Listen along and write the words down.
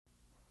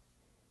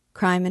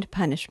Crime and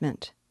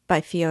Punishment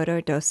by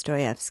Fyodor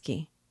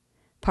Dostoevsky.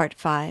 Part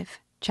 5,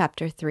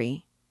 Chapter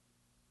 3.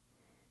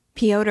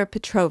 "Pyotr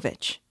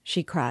Petrovitch,"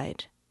 she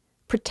cried,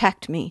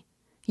 "protect me,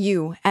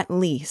 you at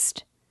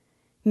least.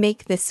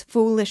 Make this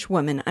foolish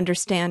woman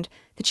understand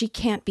that she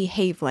can't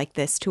behave like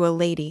this to a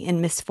lady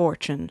in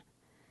misfortune,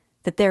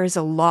 that there is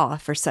a law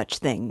for such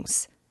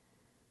things.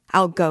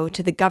 I'll go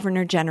to the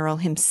Governor-General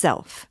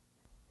himself.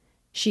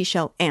 She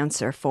shall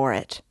answer for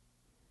it.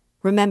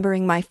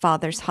 Remembering my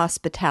father's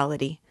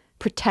hospitality,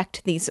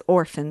 protect these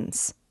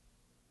orphans."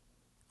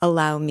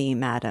 "Allow me,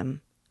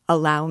 madam,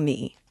 allow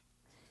me."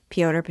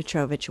 Pyotr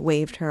Petrovitch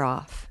waved her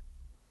off.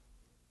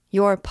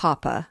 "Your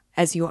papa,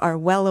 as you are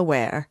well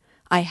aware,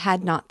 I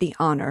had not the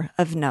honor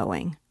of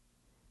knowing."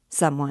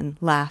 Someone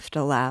laughed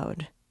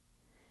aloud.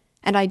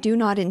 "And I do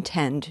not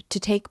intend to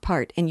take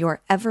part in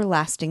your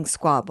everlasting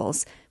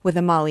squabbles with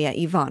Amalia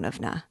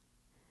Ivanovna.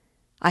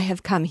 I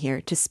have come here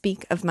to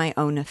speak of my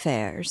own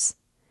affairs,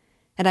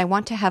 and I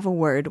want to have a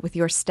word with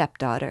your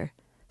stepdaughter,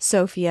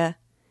 Sofya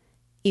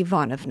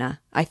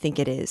Ivanovna, I think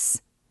it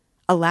is.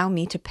 Allow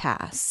me to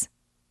pass."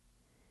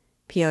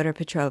 Pyotr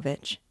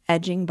Petrovitch,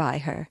 edging by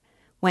her,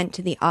 went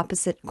to the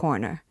opposite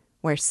corner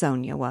where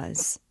Sonia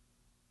was.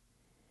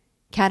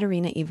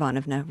 Katerina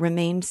Ivanovna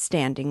remained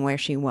standing where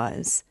she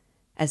was,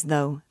 as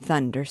though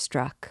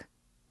thunderstruck.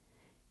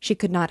 She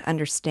could not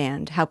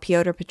understand how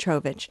Pyotr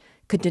Petrovitch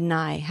could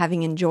deny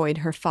having enjoyed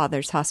her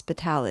father's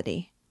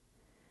hospitality.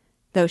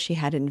 Though she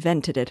had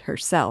invented it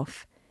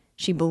herself,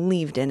 she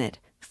believed in it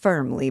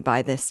firmly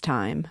by this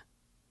time.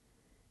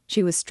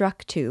 She was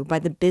struck, too, by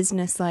the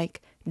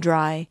businesslike,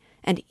 dry,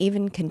 and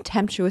even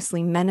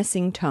contemptuously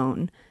menacing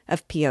tone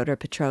of Pyotr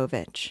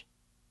Petrovitch.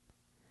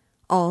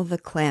 All the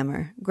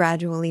clamor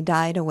gradually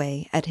died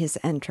away at his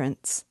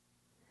entrance.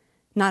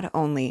 Not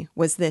only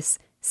was this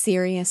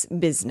serious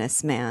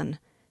businessman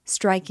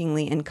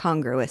strikingly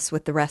incongruous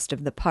with the rest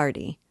of the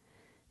party,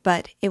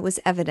 but it was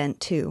evident,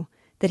 too,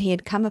 that he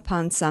had come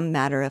upon some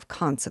matter of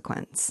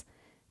consequence,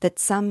 that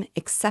some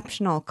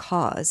exceptional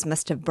cause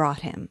must have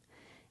brought him,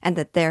 and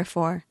that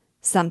therefore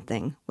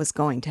something was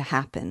going to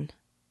happen.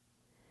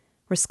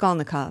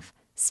 Raskolnikov,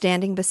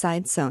 standing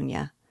beside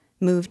Sonia,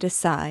 moved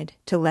aside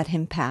to let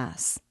him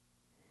pass.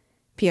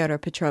 Pyotr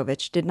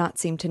Petrovitch did not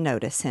seem to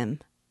notice him.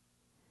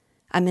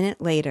 A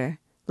minute later,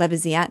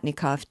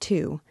 Lebeziatnikov,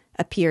 too,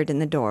 appeared in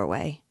the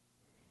doorway.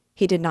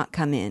 He did not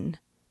come in,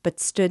 but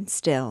stood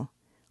still,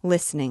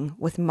 listening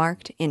with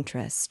marked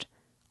interest,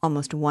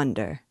 almost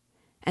wonder,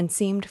 and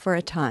seemed for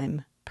a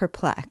time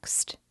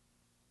perplexed.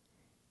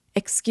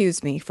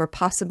 "Excuse me for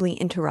possibly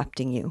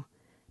interrupting you,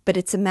 but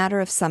it's a matter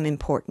of some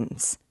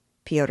importance,"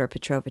 Pyotr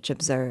Petrovitch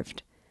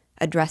observed,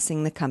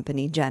 addressing the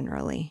company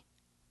generally.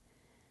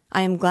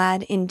 "I am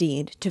glad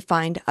indeed to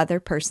find other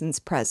persons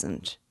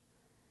present.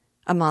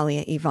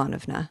 Amalia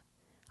Ivanovna,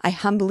 I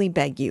humbly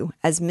beg you,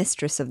 as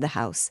mistress of the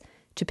house,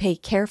 to pay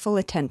careful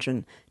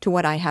attention to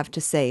what I have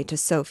to say to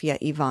Sofya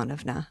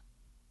Ivanovna.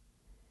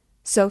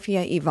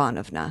 Sofya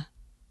Ivanovna,"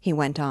 he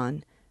went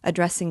on,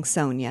 addressing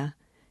Sonia,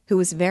 who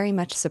was very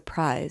much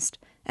surprised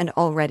and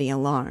already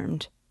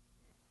alarmed.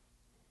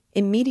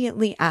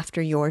 "Immediately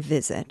after your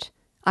visit,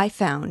 I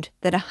found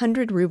that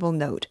 100-ruble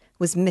note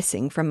was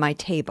missing from my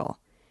table,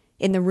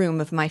 in the room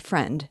of my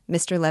friend,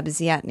 Mr.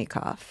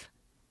 Lebeziatnikov.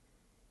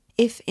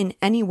 If in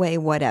any way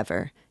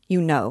whatever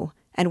you know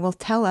and will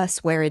tell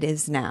us where it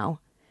is now,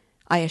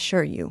 I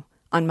assure you,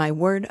 on my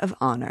word of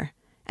honor,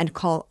 and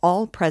call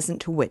all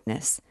present to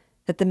witness,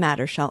 that the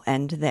matter shall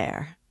end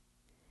there.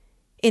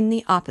 In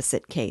the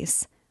opposite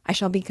case, I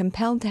shall be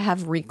compelled to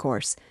have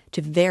recourse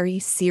to very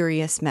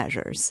serious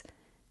measures,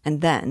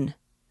 and then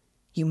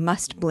you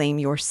must blame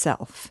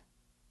yourself."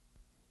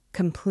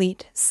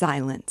 Complete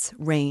silence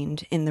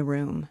reigned in the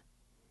room.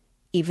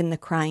 Even the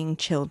crying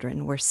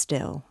children were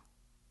still.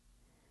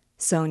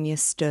 Sonia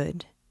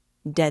stood,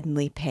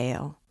 deadly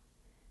pale,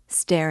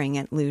 staring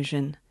at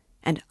Luzhin,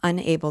 and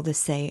unable to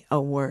say a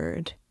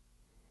word.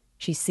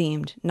 She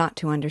seemed not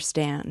to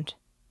understand.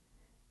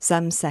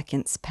 Some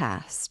seconds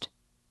passed.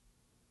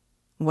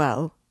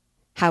 "Well,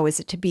 how is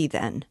it to be,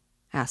 then?"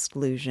 asked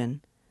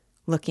Luzhin,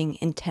 looking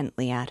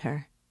intently at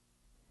her.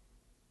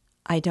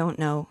 "I don't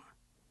know.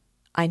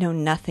 I know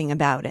nothing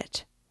about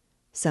it,"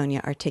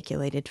 Sonia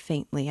articulated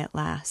faintly at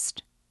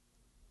last.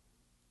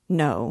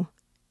 "No,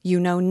 you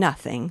know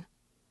nothing,"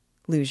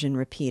 Luzhin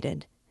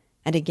repeated,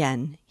 and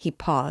again he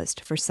paused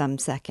for some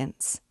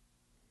seconds.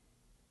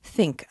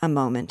 "Think a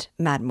moment,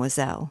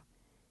 mademoiselle,"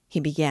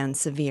 he began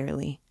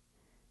severely,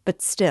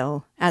 but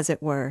still, as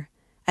it were,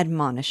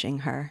 admonishing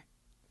her.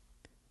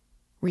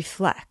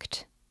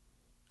 "Reflect.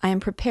 I am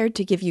prepared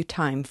to give you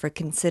time for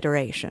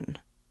consideration.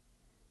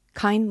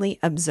 Kindly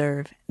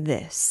observe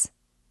this.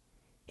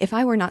 If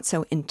I were not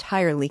so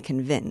entirely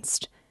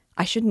convinced,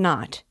 I should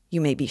not,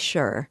 you may be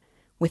sure,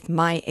 with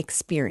my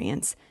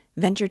experience,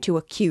 venture to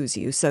accuse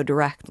you so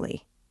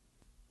directly.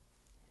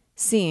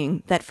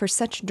 Seeing that for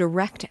such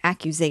direct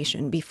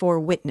accusation before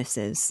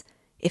witnesses,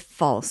 if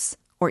false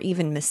or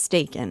even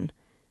mistaken,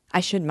 I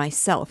should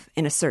myself,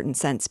 in a certain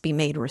sense, be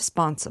made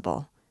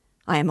responsible.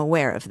 I am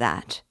aware of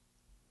that.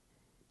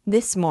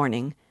 This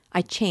morning,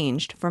 I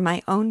changed for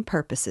my own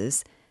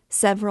purposes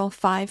several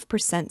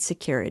 5%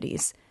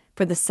 securities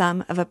for the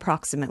sum of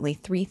approximately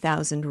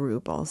 3,000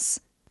 rubles.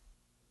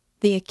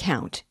 The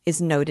account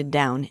is noted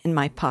down in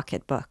my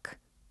pocketbook.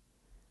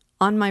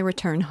 On my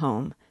return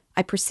home,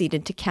 I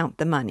proceeded to count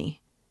the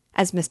money,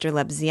 as Mr.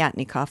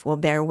 Lebziatnikov will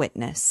bear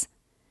witness,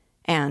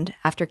 and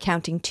after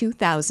counting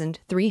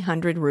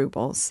 2,300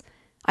 rubles,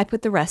 I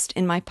put the rest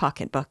in my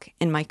pocketbook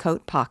in my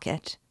coat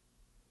pocket.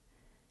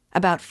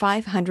 About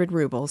 500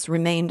 rubles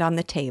remained on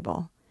the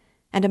table,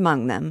 and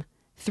among them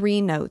 3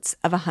 notes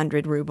of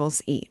 100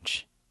 rubles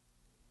each.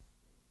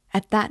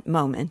 At that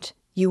moment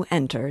you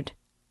entered,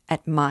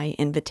 at my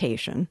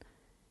invitation,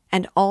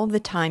 and all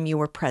the time you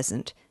were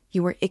present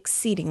you were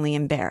exceedingly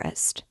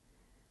embarrassed,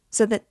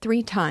 so that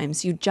 3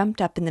 times you jumped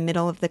up in the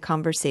middle of the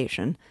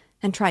conversation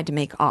and tried to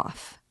make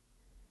off.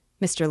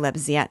 Mr.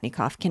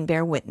 Lebziatnikov can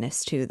bear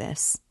witness to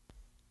this.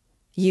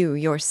 You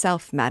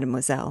yourself,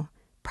 mademoiselle,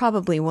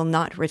 probably will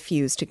not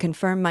refuse to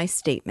confirm my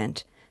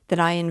statement that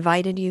I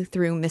invited you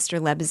through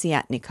Mr.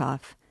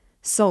 Lebziatnikov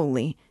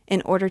solely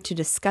in order to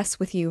discuss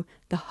with you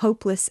the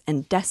hopeless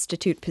and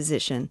destitute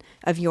position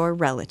of your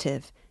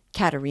relative,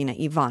 Katerina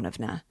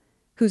Ivanovna,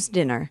 whose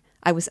dinner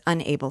I was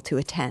unable to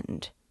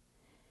attend,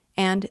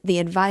 and the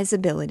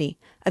advisability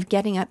of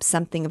getting up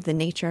something of the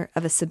nature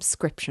of a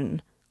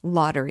subscription,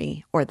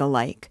 lottery, or the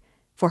like,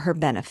 for her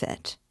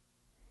benefit.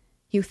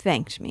 You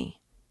thanked me,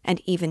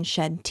 and even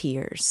shed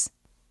tears.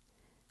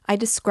 I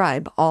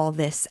describe all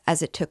this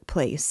as it took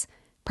place,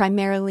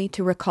 primarily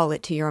to recall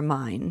it to your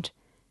mind,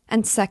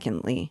 and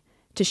secondly,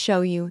 to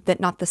show you that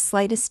not the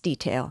slightest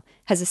detail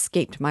has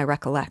escaped my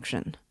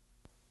recollection.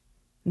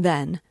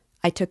 Then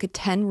I took a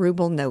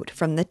 10-ruble note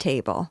from the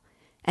table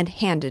and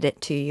handed it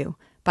to you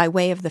by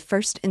way of the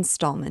first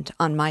installment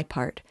on my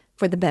part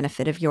for the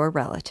benefit of your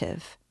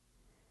relative.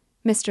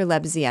 Mr.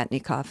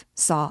 Lebziatnikov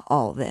saw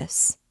all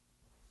this.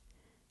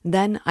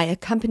 Then I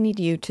accompanied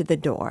you to the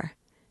door,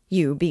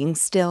 you being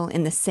still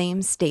in the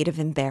same state of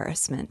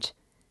embarrassment,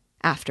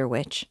 after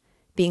which,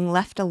 being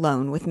left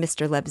alone with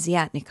Mr.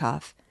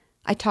 Lebziatnikov,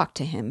 I talked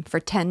to him for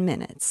 10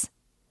 minutes.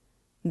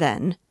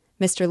 Then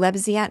Mr.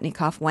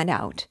 Lebziatnikov went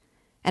out,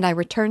 and I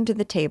returned to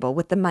the table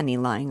with the money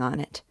lying on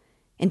it,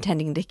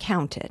 intending to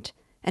count it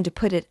and to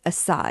put it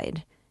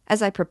aside,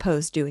 as I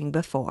proposed doing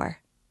before.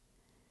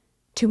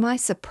 To my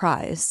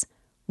surprise,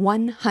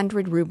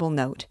 100-ruble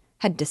note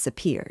had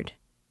disappeared.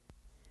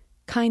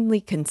 Kindly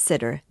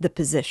consider the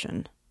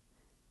position.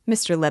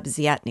 Mr.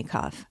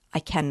 Lebziatnikov I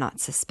cannot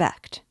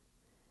suspect.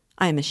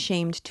 I am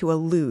ashamed to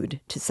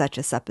allude to such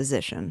a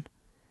supposition.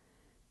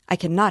 I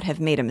cannot have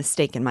made a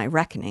mistake in my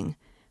reckoning,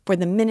 for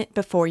the minute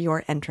before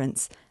your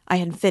entrance I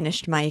had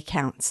finished my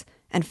accounts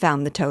and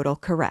found the total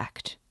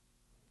correct.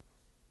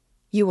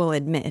 You will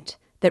admit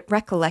that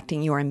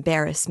recollecting your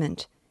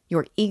embarrassment,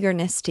 your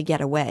eagerness to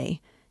get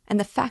away, and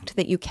the fact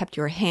that you kept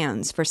your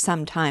hands for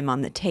some time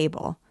on the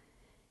table,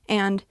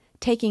 and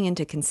taking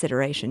into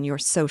consideration your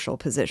social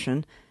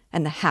position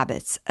and the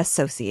habits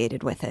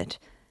associated with it,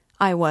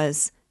 I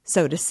was,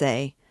 so to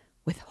say,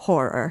 with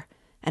horror,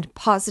 and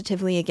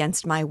positively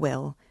against my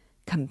will,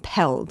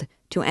 compelled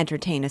to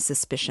entertain a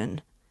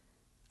suspicion,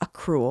 a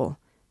cruel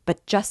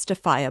but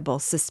justifiable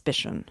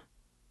suspicion.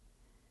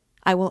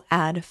 I will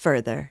add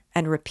further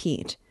and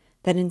repeat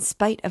that in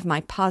spite of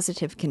my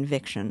positive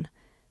conviction,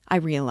 I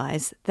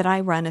realize that I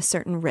run a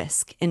certain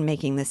risk in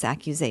making this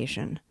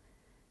accusation.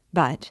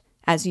 But,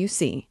 as you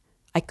see,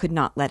 I could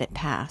not let it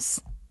pass.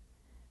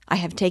 I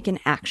have taken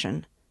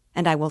action,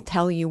 and I will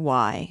tell you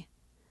why.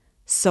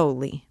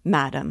 Solely,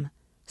 madam,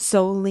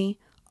 solely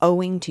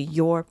owing to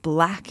your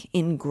black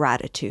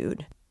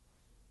ingratitude.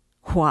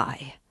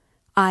 Why?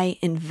 I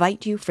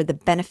invite you for the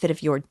benefit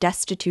of your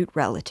destitute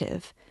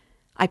relative.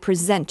 I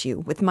present you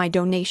with my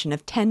donation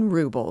of 10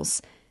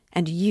 rubles,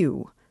 and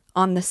you,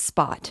 on the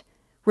spot,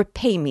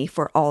 repay me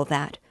for all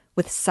that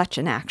with such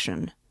an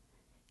action.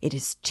 It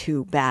is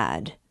too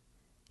bad.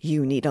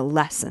 You need a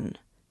lesson.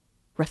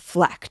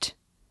 Reflect.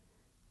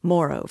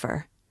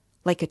 Moreover,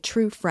 like a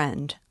true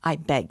friend, I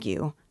beg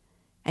you,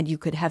 and you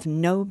could have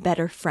no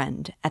better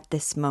friend at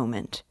this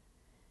moment.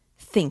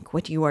 Think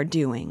what you are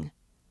doing.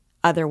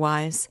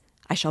 Otherwise,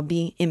 I shall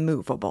be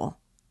immovable.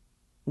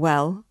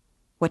 Well,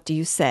 what do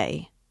you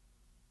say?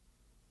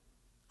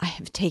 I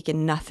have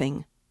taken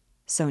nothing,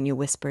 Sonia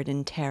whispered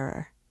in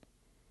terror.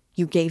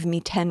 You gave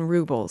me 10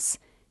 rubles.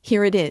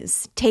 Here it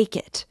is. Take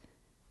it.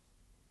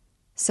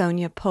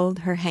 Sonia pulled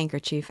her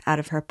handkerchief out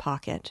of her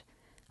pocket,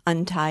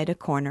 untied a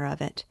corner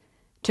of it,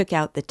 took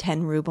out the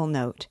 10-ruble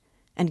note,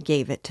 and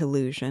gave it to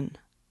Luzhin.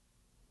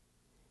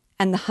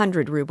 And the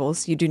 100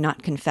 rubles you do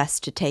not confess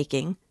to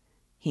taking,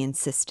 he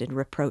insisted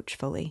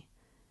reproachfully,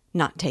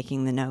 not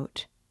taking the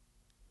note.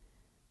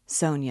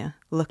 Sonia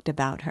looked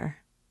about her.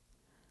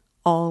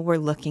 All were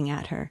looking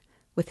at her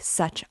with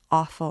such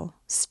awful,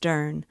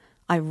 stern,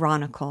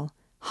 ironical,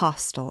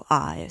 hostile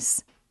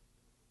eyes.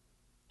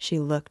 She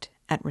looked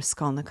at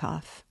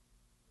Raskolnikov.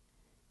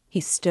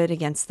 He stood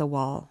against the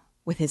wall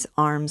with his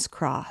arms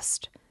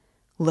crossed,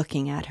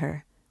 looking at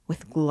her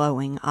with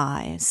glowing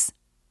eyes.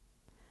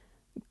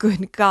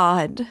 Good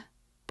God,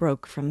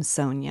 broke from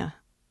Sonia.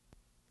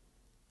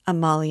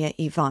 Amalia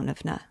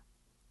Ivanovna,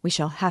 we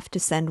shall have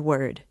to send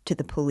word to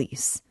the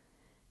police,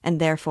 and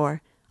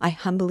therefore I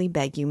humbly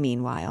beg you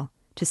meanwhile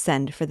to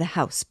send for the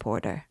house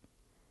porter,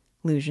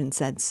 Luzhin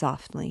said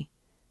softly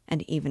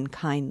and even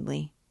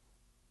kindly.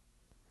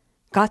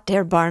 Gott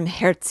der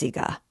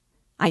Barmherzige!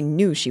 I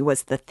knew she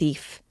was the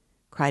thief,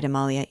 cried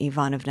Amalia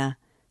Ivanovna,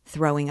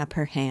 throwing up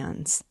her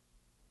hands.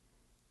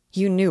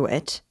 You knew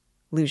it,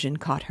 Luzhin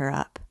caught her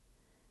up.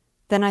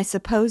 Then I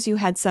suppose you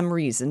had some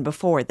reason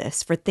before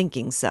this for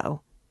thinking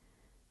so.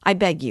 I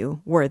beg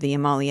you, worthy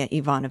Amalia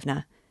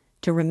Ivanovna,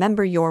 to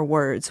remember your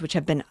words which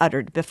have been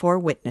uttered before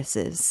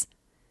witnesses.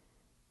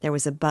 There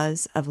was a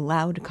buzz of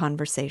loud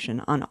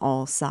conversation on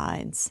all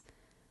sides.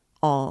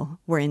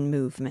 All were in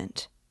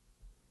movement.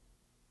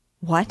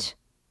 What?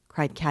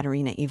 Cried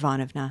Katerina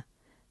Ivanovna,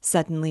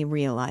 suddenly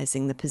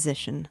realizing the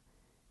position,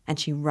 and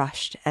she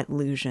rushed at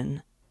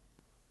Luzhin.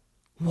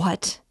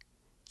 What?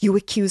 You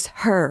accuse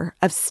her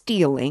of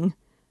stealing?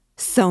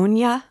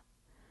 Sonia?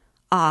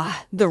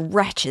 Ah, the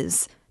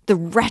wretches! The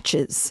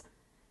wretches!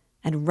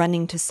 And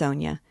running to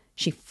Sonia,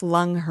 she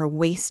flung her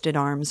wasted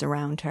arms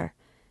around her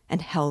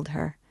and held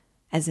her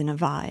as in a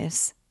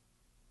vise.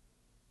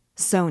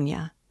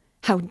 Sonia,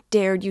 how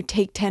dared you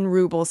take 10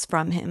 rubles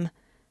from him?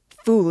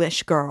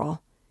 Foolish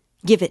girl!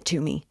 Give it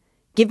to me.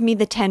 Give me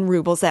the 10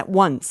 rubles at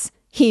once.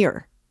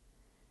 Here!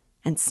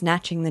 And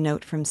snatching the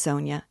note from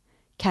Sonia,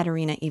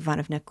 Katerina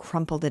Ivanovna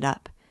crumpled it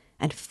up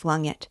and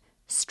flung it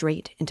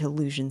straight into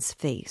Luzhin's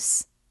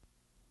face.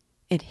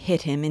 It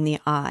hit him in the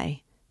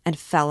eye and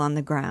fell on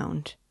the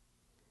ground.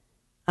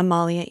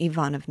 Amalia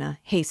Ivanovna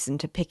hastened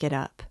to pick it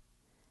up.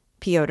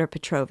 Pyotr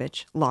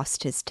Petrovitch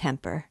lost his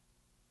temper.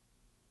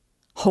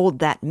 Hold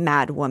that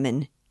mad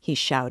woman, he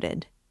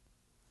shouted.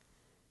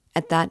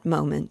 At that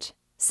moment,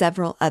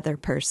 several other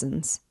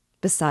persons,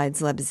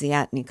 besides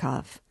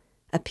Lebeziatnikov,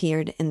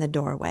 appeared in the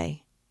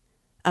doorway.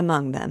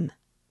 Among them,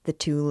 the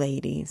 2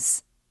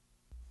 ladies.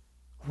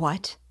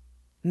 What?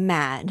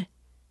 Mad?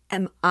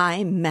 Am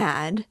I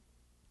mad?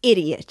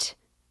 Idiot!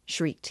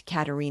 Shrieked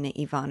Katerina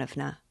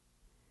Ivanovna.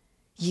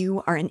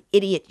 You are an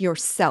idiot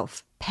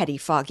yourself,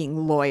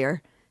 pettifogging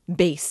lawyer,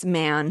 base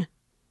man.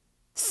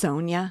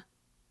 Sonia?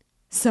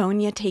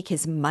 Sonia take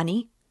his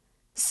money?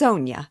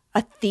 Sonia,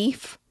 a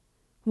thief?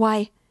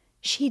 Why,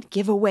 she'd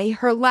give away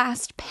her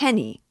last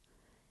penny.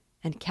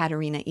 And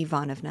Katerina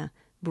Ivanovna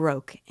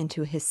broke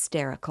into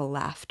hysterical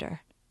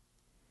laughter.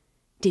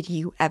 Did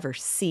you ever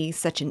see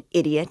such an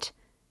idiot?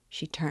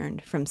 She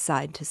turned from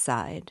side to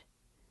side.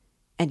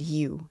 And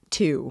you,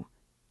 too.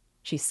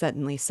 She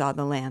suddenly saw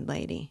the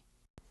landlady.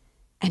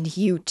 And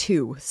you,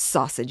 too,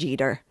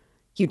 sausage-eater.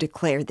 You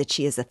declare that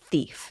she is a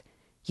thief.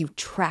 You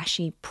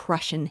trashy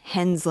Prussian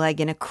hen's leg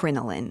in a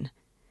crinoline.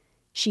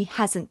 She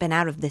hasn't been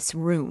out of this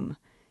room.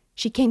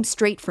 She came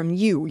straight from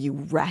you, you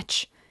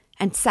wretch,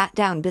 and sat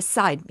down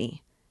beside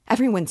me.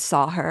 Everyone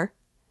saw her.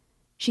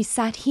 She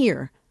sat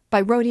here,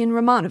 by Rodion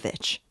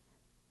Romanovitch.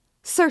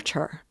 Search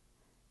her.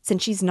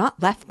 Since she's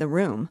not left the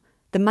room,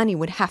 the money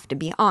would have to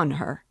be on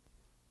her.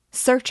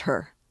 Search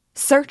her.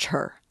 Search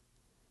her.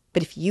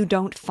 But if you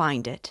don't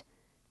find it,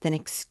 then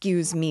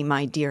excuse me,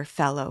 my dear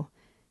fellow,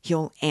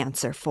 you'll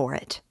answer for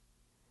it.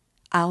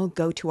 I'll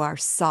go to our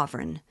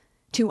sovereign,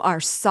 to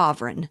our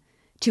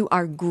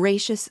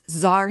gracious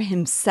Tsar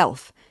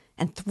himself,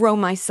 and throw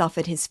myself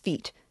at his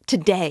feet,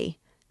 today,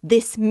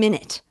 this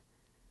minute.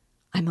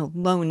 I'm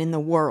alone in the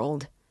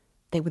world.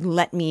 They would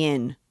let me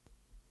in.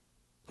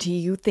 Do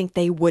you think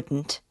they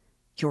wouldn't?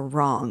 You're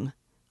wrong.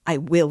 I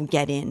will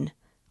get in.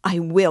 I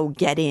will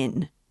get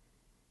in.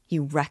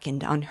 You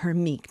reckoned on her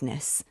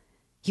meekness.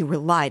 You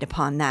relied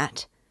upon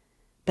that.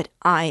 But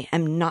I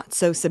am not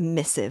so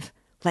submissive,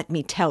 let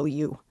me tell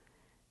you.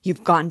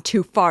 You've gone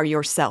too far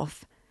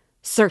yourself.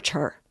 Search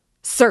her.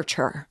 Search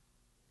her.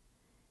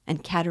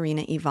 And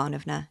Katerina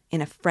Ivanovna,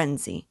 in a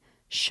frenzy,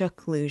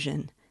 shook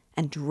Luzhin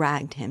and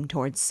dragged him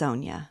towards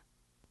Sonia.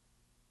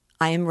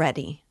 I am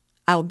ready.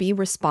 I'll be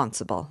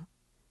responsible.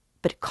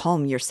 But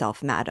calm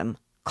yourself, madam.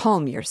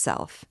 Calm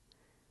yourself.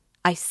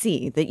 I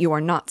see that you are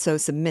not so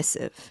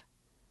submissive.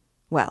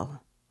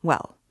 Well,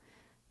 well.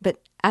 But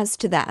as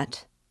to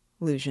that,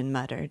 Luzhin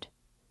muttered,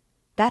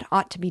 that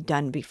ought to be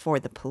done before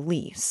the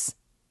police.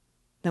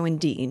 Though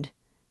indeed,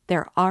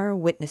 there are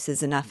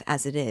witnesses enough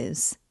as it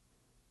is.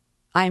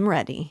 I am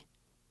ready.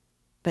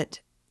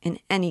 But in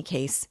any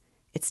case,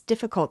 it's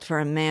difficult for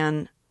a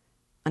man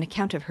on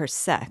account of her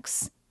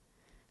sex.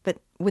 But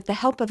with the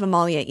help of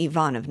Amalia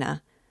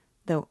Ivanovna,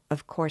 though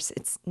of course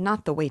it's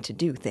not the way to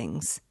do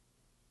things,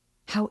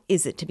 how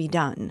is it to be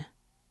done?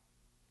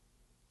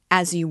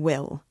 As you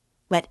will.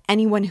 Let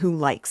anyone who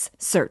likes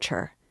search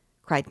her,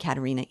 cried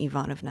Katerina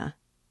Ivanovna.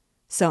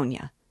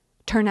 Sonia,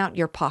 turn out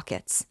your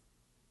pockets.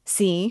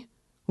 See?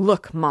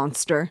 Look,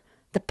 monster.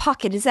 The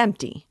pocket is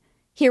empty.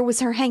 Here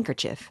was her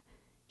handkerchief.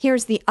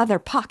 Here's the other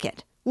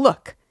pocket.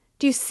 Look.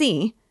 Do you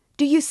see?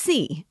 Do you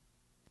see?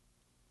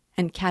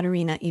 And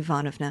Katerina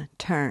Ivanovna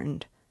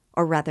turned,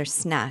 or rather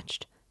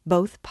snatched,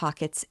 both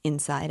pockets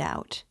inside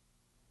out.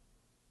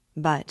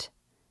 But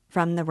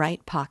From the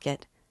right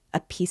pocket, a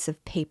piece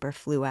of paper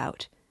flew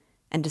out,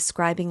 and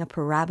describing a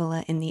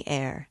parabola in the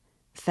air,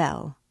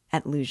 fell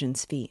at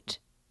Luzhin's feet.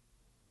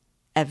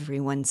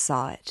 Everyone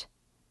saw it.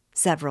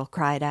 Several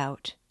cried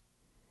out.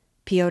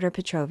 Pyotr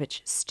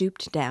Petrovitch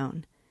stooped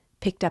down,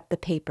 picked up the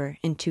paper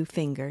in 2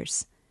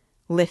 fingers,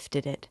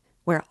 lifted it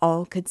where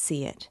all could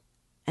see it,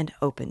 and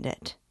opened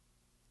it.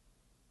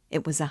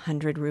 It was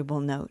 100-ruble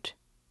note,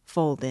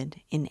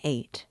 folded in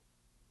 8.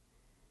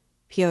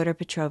 Pyotr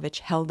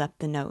Petrovitch held up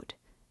the note,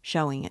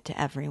 showing it to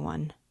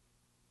everyone.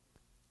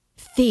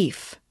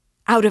 "Thief!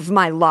 Out of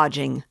my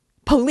lodging!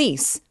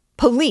 Police!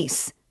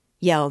 Police!"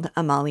 yelled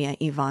Amalia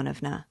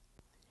Ivanovna.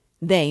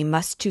 "They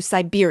must to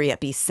Siberia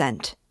be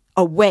sent!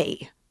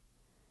 Away!"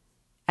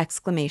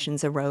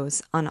 Exclamations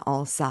arose on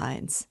all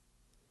sides.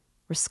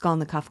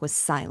 Raskolnikov was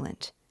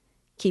silent,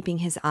 keeping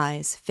his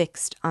eyes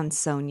fixed on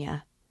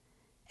Sonia,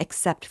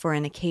 except for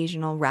an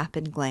occasional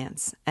rapid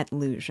glance at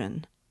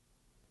Luzhin.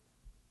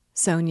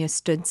 Sonia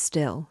stood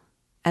still,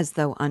 as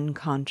though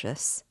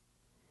unconscious.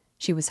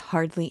 She was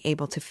hardly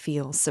able to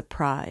feel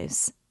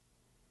surprise.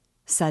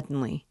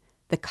 Suddenly,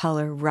 the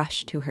color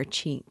rushed to her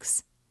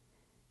cheeks.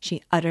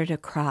 She uttered a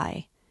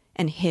cry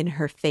and hid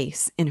her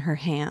face in her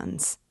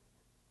hands.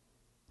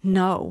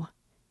 "No,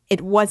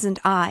 it wasn't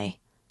I.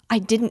 I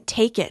didn't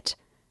take it.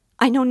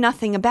 I know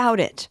nothing about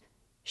it,"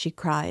 she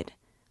cried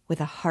with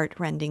a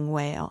heart-rending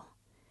wail,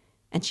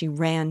 and she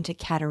ran to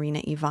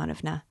Katerina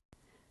Ivanovna,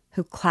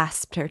 who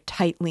clasped her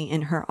tightly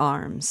in her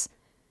arms,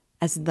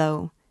 as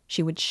though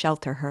she would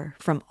shelter her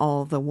from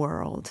all the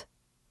world.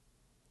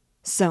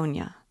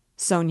 "Sonia,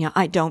 Sonia,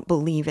 I don't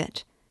believe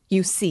it.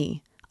 You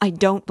see, I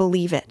don't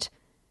believe it,"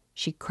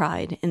 she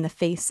cried in the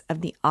face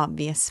of the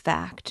obvious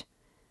fact,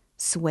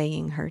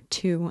 swaying her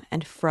to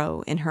and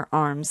fro in her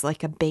arms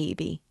like a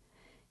baby,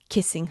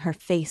 kissing her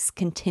face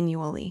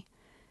continually,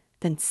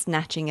 then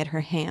snatching at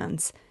her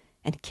hands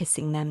and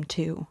kissing them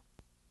too.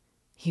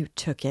 "You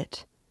took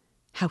it.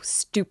 How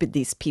stupid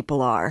these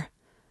people are!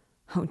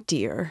 Oh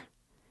dear!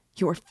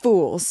 You're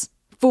fools,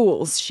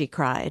 fools!" she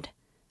cried,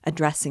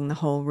 addressing the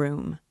whole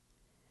room.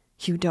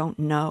 You don't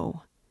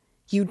know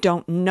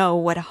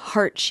what a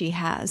heart she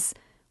has,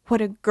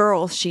 what a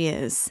girl she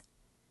is.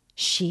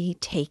 She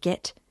take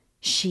it?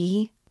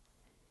 She'd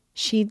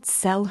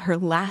sell her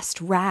last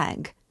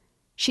rag.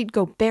 She'd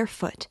go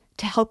barefoot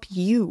to help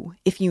you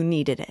if you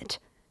needed it.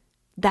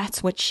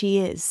 That's what she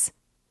is.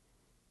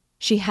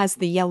 She has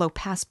the yellow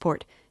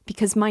passport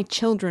because my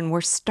children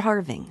were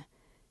starving.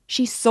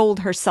 She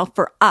sold herself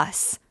for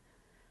us.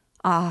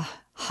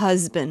 Ah,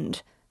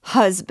 husband,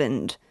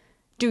 husband,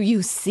 do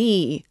you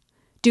see?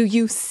 Do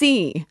you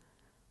see?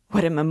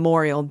 What a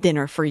memorial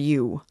dinner for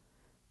you.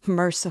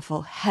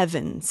 Merciful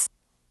heavens.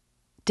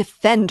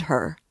 Defend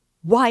her.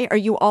 Why are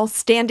you all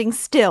standing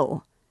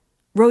still?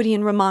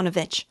 Rodion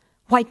Romanovitch,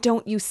 why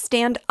don't you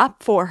stand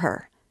up for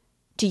her?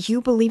 Do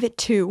you believe it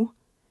too?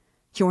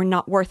 You're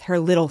not worth her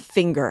little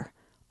finger,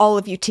 all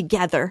of you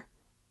together.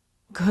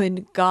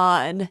 Good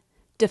God,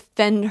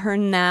 defend her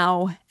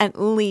now, at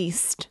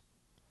least.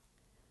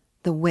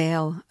 The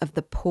wail of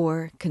the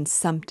poor,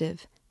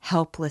 consumptive,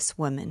 helpless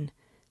woman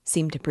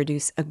seemed to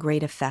produce a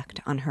great effect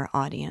on her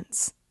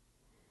audience.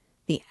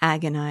 The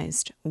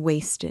agonized,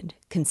 wasted,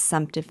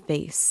 consumptive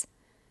face,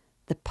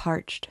 the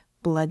parched,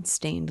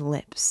 blood-stained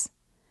lips,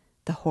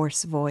 the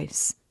hoarse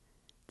voice,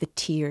 the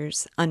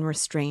tears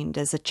unrestrained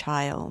as a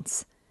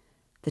child's,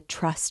 the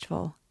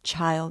trustful,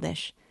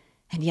 childish,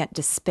 and yet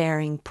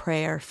despairing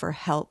prayer for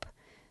help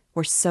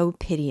were so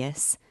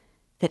piteous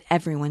that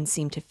everyone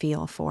seemed to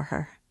feel for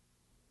her.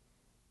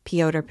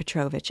 Pyotr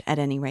Petrovitch, at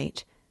any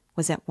rate,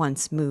 was at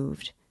once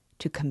moved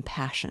to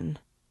compassion.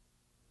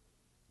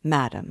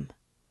 Madam,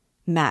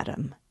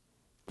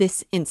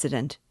 this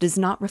incident does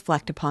not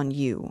reflect upon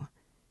you,"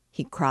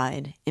 he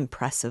cried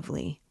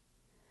impressively.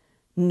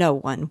 "No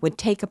one would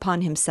take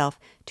upon himself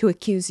to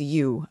accuse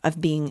you of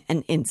being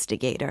an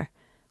instigator,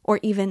 or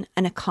even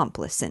an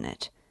accomplice in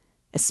it,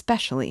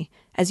 especially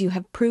as you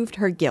have proved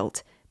her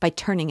guilt by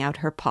turning out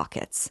her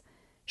pockets,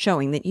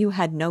 showing that you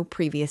had no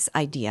previous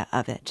idea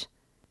of it.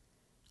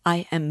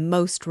 I am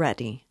most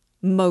ready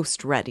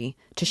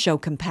to show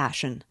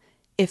compassion,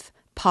 if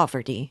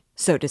poverty,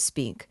 so to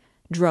speak,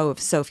 drove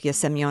Sofya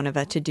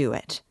Semyonovna to do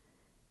it.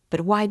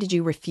 But why did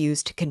you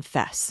refuse to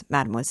confess,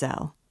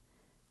 mademoiselle?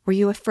 Were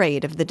you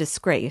afraid of the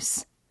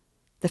disgrace?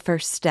 The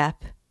first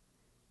step?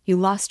 You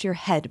lost your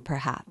head,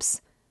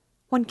 perhaps.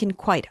 One can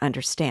quite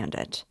understand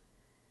it.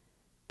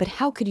 But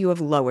how could you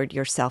have lowered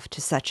yourself to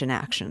such an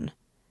action?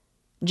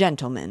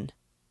 Gentlemen,"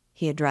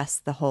 he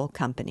addressed the whole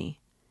company,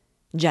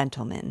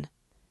 "gentlemen,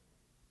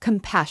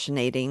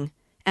 compassionating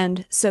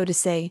and, so to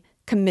say,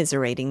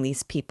 commiserating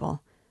these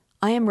people,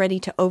 I am ready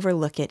to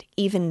overlook it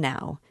even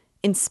now,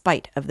 in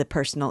spite of the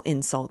personal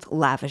insult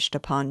lavished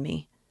upon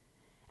me.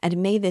 And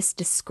may this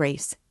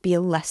disgrace be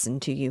a lesson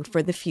to you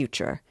for the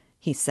future,"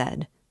 he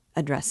said,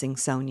 addressing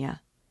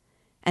Sonia.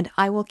 "And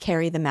I will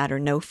carry the matter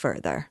no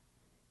further.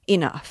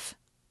 Enough."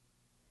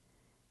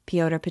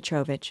 Pyotr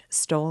Petrovitch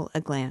stole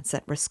a glance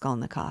at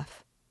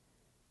Raskolnikov.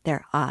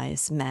 Their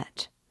eyes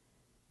met,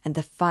 and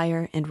the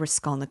fire in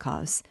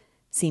Raskolnikov's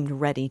seemed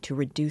ready to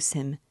reduce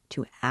him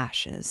to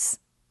ashes.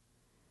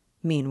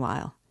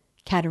 Meanwhile,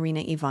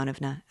 Katerina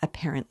Ivanovna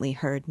apparently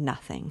heard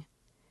nothing.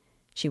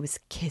 She was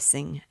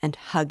kissing and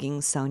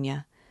hugging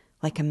Sonia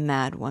like a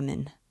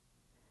madwoman.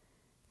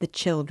 The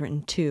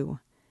children, too,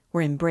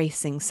 were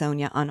embracing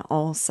Sonia on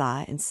all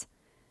sides,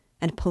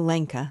 and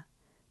Polenka,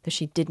 though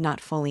she did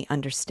not fully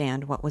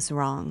understand what was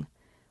wrong,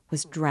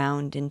 was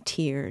drowned in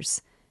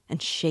tears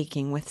and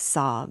shaking with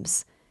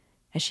sobs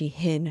as she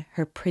hid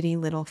her pretty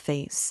little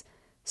face,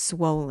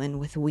 swollen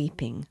with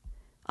weeping,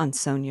 on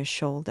Sonia's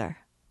shoulder.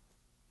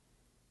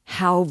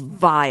 "How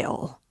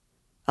vile!"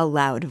 a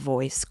loud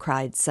voice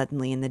cried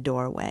suddenly in the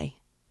doorway.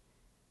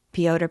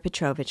 Pyotr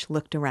Petrovitch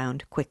looked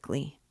around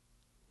quickly.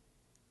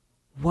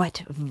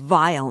 "What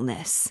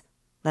vileness!"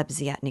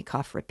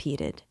 Lebeziatnikov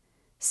repeated,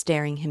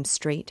 staring him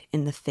straight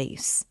in the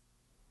face.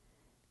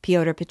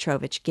 Pyotr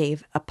Petrovitch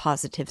gave a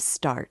positive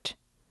start.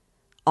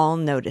 All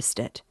noticed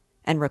it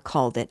and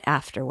recalled it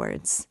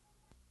afterwards.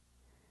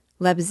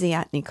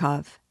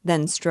 Lebeziatnikov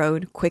then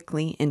strode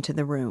quickly into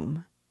the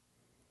room.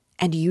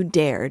 "And you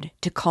dared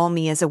to call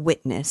me as a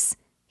witness,"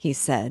 he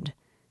said,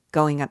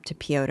 going up to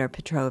Pyotr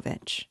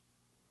Petrovitch.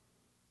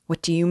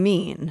 "What do you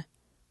mean?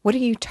 What are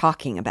you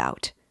talking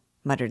about?"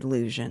 muttered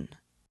Luzhin.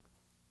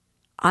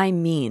 "I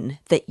mean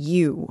that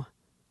you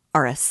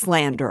are a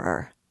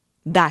slanderer.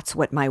 That's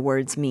what my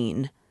words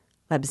mean,"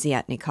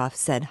 Lebeziatnikov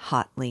said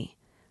hotly,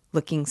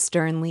 looking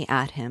sternly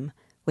at him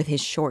with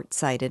his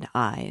short-sighted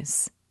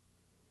eyes.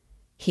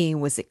 He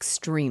was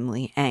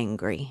extremely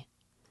angry.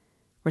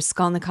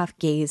 Raskolnikov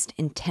gazed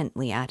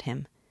intently at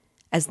him,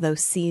 as though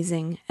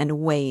seizing and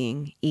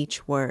weighing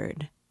each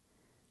word.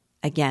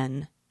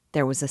 Again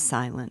there was a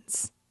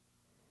silence.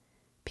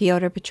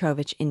 Pyotr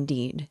Petrovitch,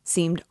 indeed,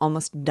 seemed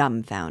almost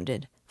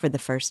dumbfounded for the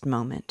first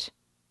moment.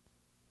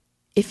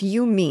 "If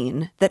you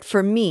mean that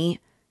for me—"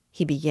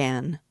 he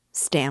began,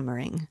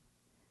 stammering.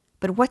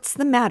 "But what's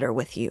the matter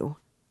with you?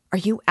 Are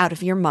you out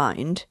of your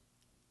mind?"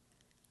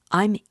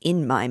 "I'm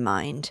in my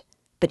mind,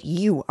 but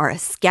you are a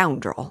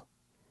scoundrel.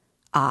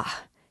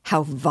 Ah,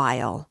 how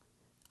vile!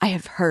 I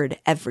have heard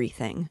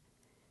everything.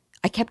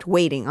 I kept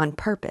waiting on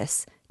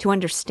purpose to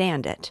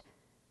understand it,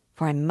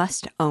 for I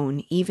must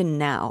own even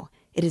now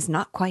it is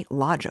not quite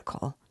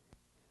logical.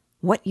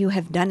 What you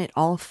have done it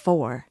all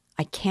for,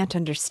 I can't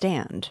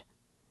understand."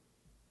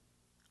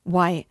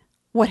 "Why,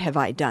 what have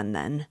I done,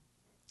 then?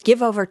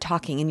 Give over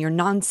talking in your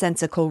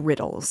nonsensical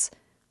riddles.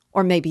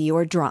 Or maybe you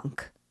are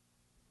drunk."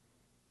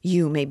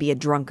 "You may be a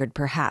drunkard,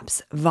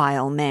 perhaps,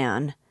 vile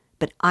man,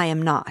 but I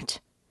am not.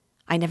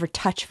 I never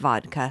touch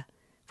vodka,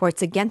 for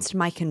it's against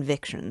my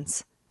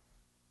convictions."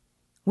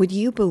 "Would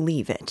you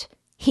believe it?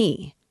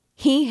 He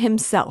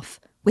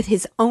himself, with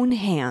his own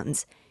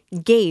hands,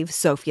 gave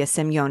Sofya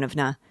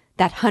Semyonovna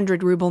that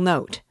 100-ruble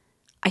note.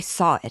 I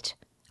saw it.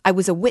 I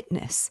was a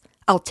witness.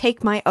 I'll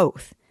take my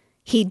oath.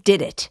 He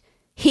did it.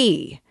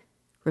 He!"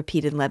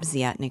 repeated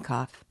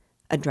Lebeziatnikov,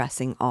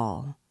 addressing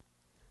all.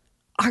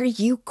 "Are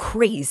you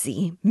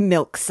crazy,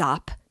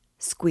 milksop?"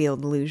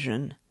 squealed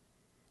Luzhin.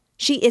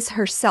 "She is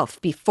herself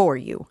before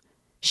you.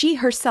 She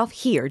herself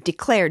here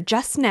declared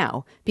just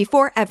now,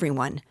 before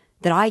everyone,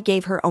 that I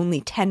gave her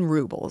only 10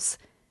 rubles.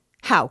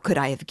 How could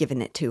I have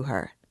given it to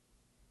her?"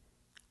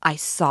 I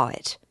saw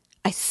it,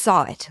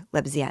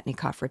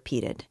 Lebeziatnikov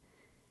repeated.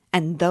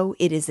 "And though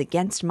it is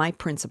against my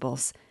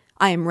principles,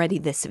 I am ready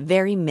this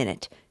very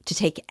minute to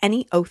take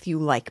any oath you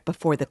like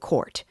before the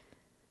court,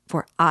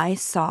 for I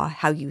saw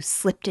how you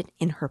slipped it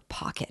in her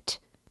pocket.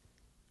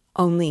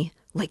 Only,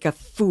 like a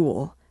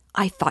fool,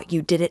 I thought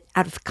you did it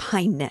out of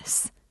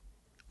kindness.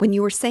 When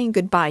you were saying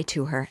goodbye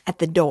to her at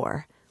the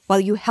door, while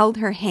you held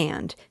her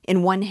hand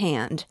in one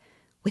hand,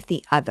 with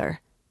the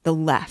other, the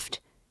left,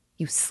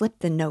 you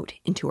slipped the note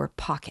into her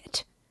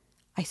pocket.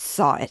 I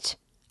saw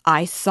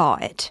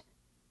it.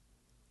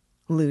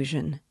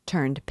 Luzhin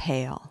turned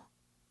pale.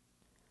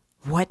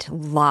 "What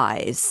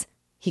lies!"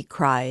 he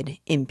cried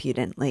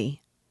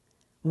impudently.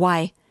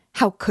 "Why,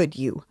 how could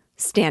you,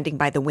 standing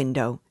by the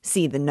window,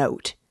 see the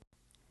note?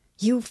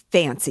 You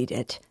fancied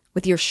it,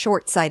 with your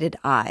short-sighted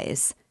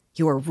eyes.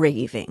 You are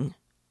raving."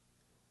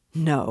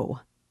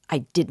 "No, I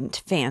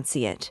didn't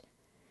fancy it.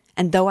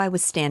 And though I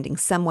was standing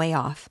some way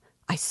off,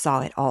 I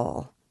saw it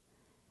all.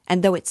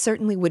 And though it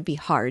certainly would be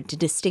hard to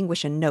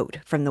distinguish a note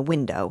from the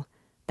window,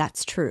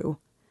 that's true,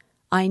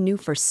 I knew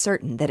for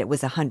certain that it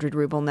was a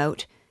 100-ruble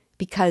note,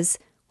 because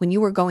when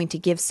you were going to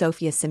give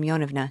Sofya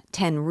Semyonovna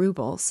 10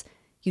 rubles,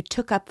 you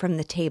took up from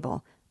the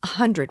table a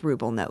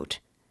 100-ruble note.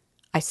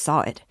 I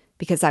saw it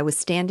because I was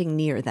standing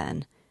near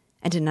then,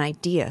 and an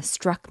idea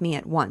struck me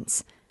at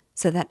once,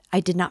 so that I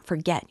did not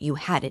forget you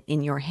had it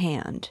in your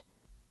hand.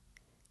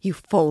 You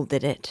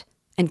folded it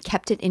and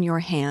kept it in your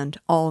hand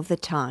all the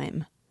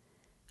time.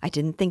 I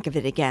didn't think of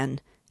it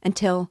again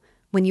until,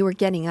 when you were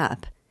getting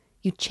up,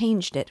 you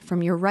changed it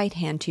from your right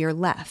hand to your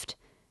left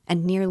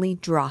and nearly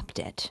dropped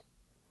it.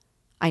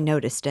 I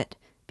noticed it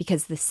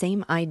because the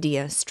same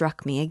idea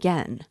struck me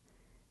again,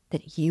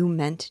 that you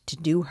meant to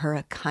do her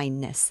a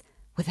kindness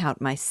without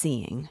my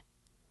seeing.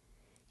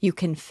 You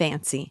can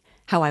fancy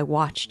how I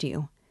watched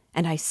you,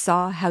 and I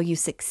saw how you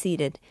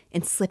succeeded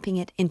in slipping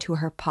it into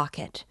her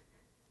pocket.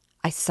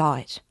 I saw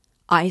it.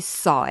 I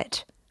saw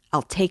it.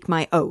 I'll take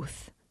my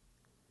oath."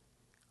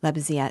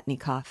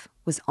 Lebeziatnikov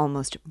was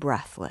almost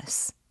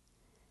breathless.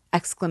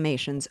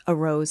 Exclamations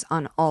arose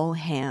on all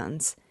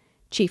hands,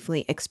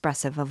 chiefly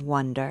expressive of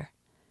wonder,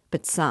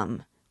 but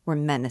some were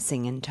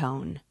menacing in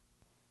tone.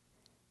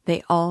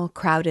 They all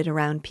crowded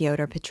around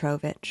Pyotr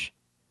Petrovitch.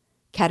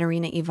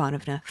 Katerina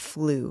Ivanovna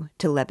flew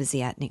to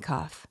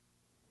Lebeziatnikov.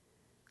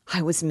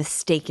 "I was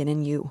mistaken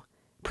in you.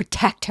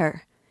 Protect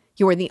her.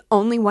 You are the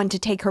only one to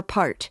take her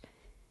part.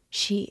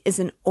 She is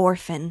an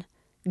orphan.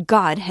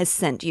 God has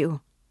sent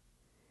you."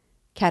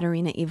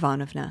 Katerina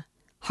Ivanovna,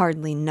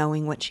 hardly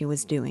knowing what she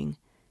was doing,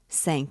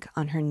 sank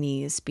on her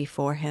knees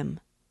before him.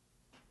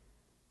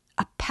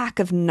 "A pack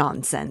of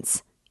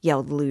nonsense,"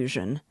 yelled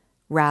Luzhin,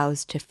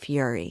 roused to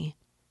fury.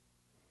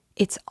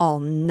 "It's all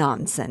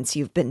nonsense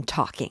you've been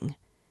talking.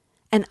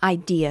 An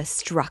idea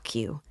struck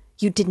you.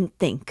 You didn't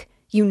think.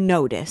 You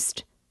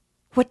noticed.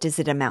 What does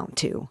it amount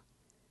to?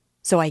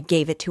 So I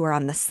gave it to her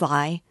on the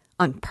sly,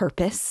 on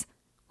purpose?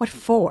 What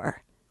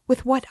for?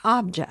 With what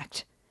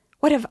object?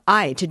 What have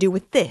I to do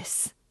with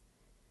this?"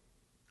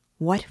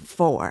 "What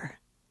for?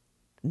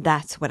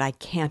 That's what I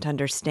can't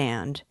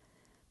understand.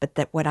 But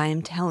that what I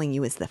am telling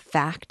you is the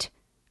fact,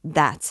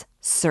 that's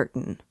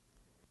certain.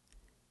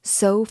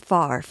 So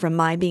far from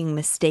my being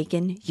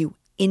mistaken, you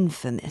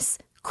infamous,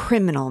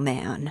 criminal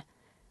man.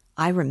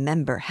 I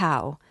remember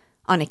how,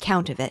 on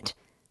account of it,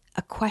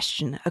 a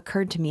question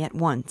occurred to me at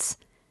once,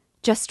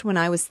 just when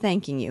I was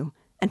thanking you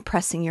and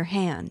pressing your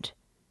hand.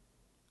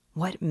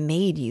 What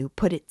made you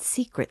put it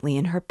secretly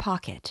in her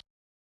pocket?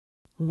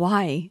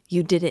 Why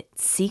you did it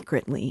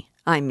secretly,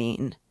 I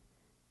mean.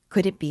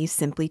 Could it be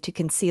simply to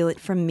conceal it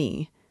from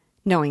me,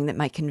 knowing that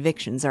my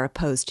convictions are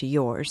opposed to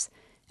yours,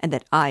 and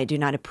that I do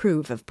not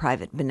approve of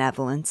private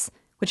benevolence,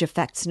 which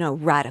effects no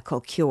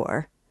radical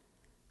cure?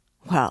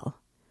 Well,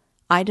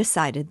 I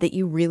decided that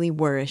you really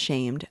were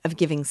ashamed of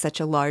giving such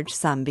a large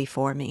sum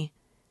before me.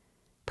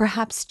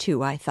 Perhaps,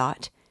 too, I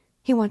thought,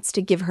 he wants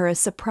to give her a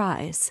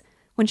surprise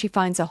when she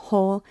finds a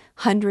whole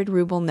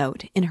 100-ruble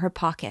note in her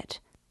pocket.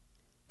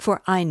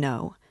 For I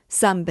know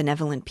some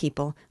benevolent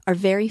people are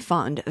very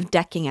fond of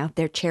decking out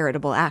their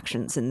charitable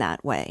actions in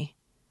that way.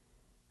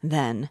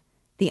 Then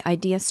the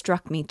idea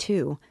struck me,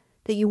 too,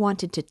 that you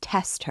wanted to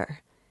test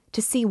her,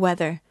 to see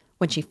whether,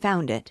 when she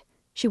found it,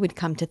 she would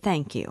come to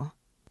thank you.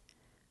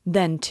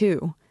 Then,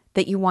 too,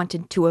 that you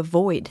wanted to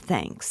avoid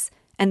thanks,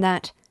 and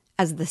that,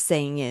 as the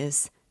saying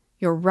is,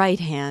 your right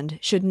hand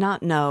should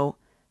not know,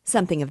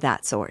 something of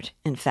that sort,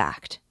 in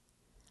fact.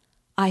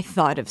 I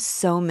thought of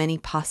so many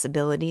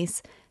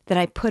possibilities that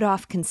I put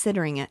off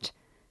considering it,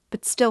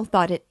 but still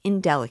thought it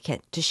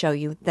indelicate to show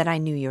you that I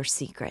knew your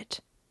secret.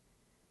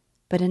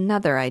 But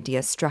another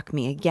idea struck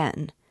me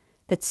again,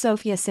 that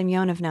Sofya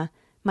Semyonovna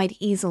might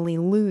easily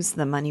lose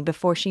the money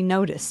before she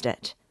noticed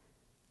it.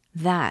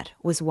 That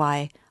was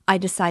why I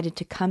decided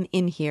to come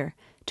in here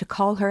to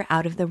call her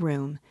out of the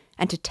room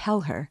and to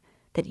tell her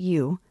that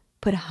you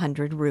put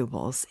 100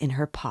 rubles in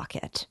her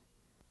pocket.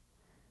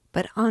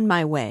 But on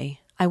my way,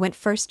 I went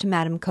first to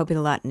Madame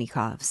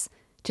Kobilatnikov's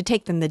to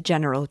take them the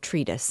general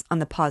treatise on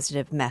the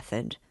positive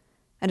method,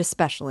 and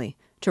especially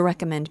to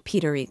recommend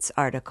Peterit's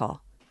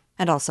article,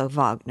 and also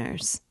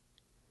Wagner's.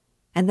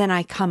 And then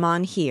I come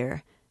on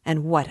here,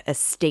 and what a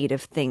state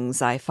of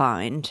things I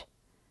find.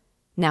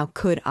 Now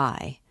could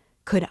I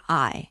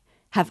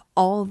have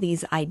all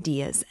these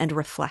ideas and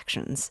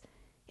reflections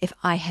if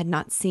I had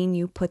not seen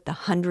you put the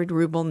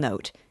 100-ruble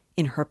note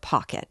in her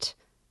pocket?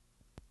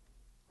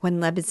 When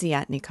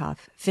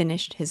Lebeziatnikov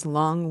finished his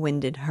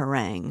long-winded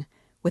harangue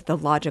with the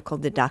logical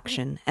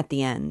deduction at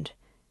the end,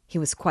 he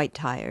was quite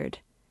tired,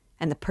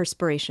 and the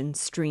perspiration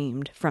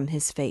streamed from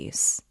his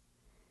face.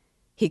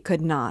 He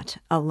could not,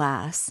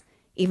 alas,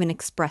 even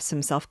express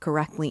himself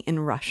correctly in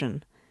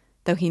Russian,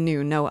 though he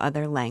knew no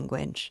other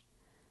language,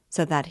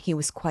 so that he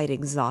was quite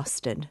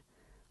exhausted,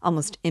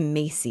 almost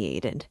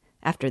emaciated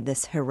after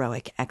this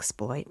heroic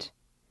exploit.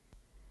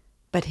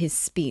 But his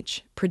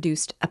speech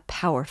produced a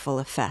powerful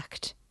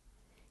effect.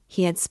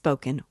 He had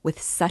spoken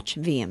with such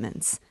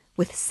vehemence,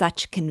 with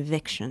such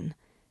conviction,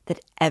 that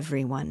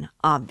everyone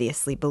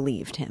obviously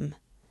believed him.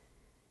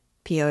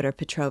 Pyotr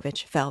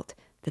Petrovitch felt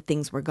that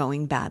things were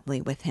going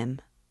badly with him.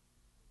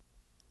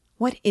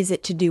 "What is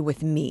it to do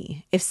with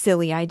me if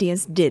silly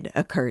ideas did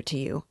occur to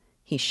you?"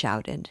 he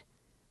shouted.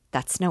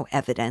 "That's no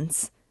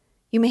evidence.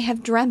 You may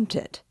have dreamt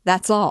it,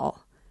 that's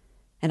all.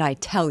 And I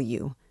tell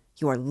you,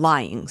 you are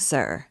lying,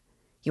 sir.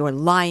 You are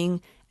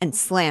lying and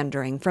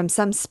slandering from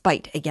some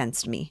spite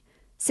against me,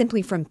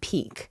 simply from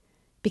pique,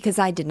 because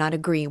I did not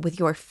agree with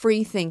your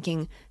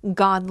free-thinking,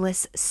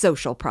 godless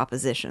social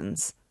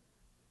propositions."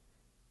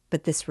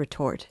 But this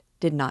retort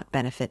did not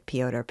benefit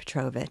Pyotr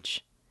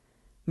Petrovitch.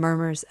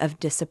 Murmurs of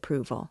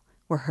disapproval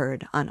were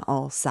heard on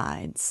all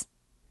sides.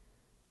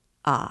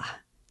 "Ah,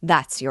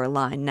 that's your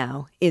line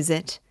now, is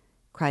it?"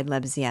 cried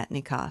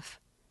Lebeziatnikov.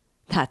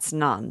 "That's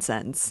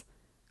nonsense.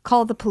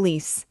 Call the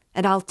police,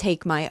 and I'll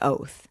take my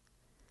oath."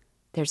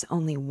 There's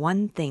only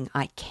one thing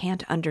I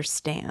can't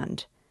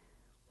understand.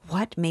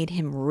 What made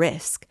him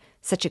risk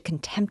such a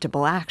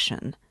contemptible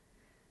action?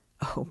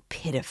 Oh,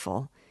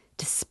 pitiful,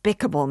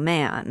 despicable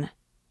man!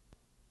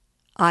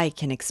 I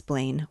can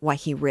explain why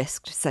he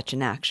risked such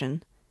an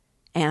action,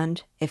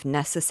 and, if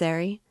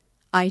necessary,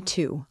 I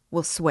too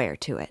will swear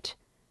to it,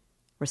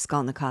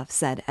 Raskolnikov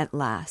said at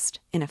last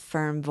in a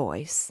firm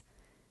voice,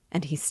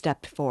 and he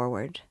stepped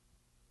forward.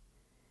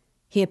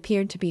 He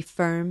appeared to be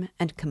firm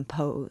and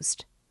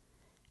composed.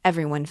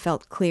 Everyone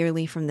felt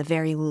clearly from the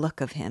very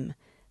look of him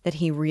that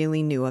he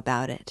really knew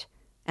about it,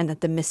 and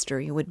that the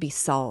mystery would be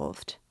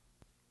solved.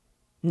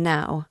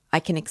 "Now I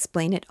can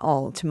explain it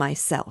all to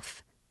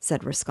myself,"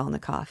 said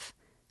Raskolnikov,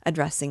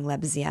 addressing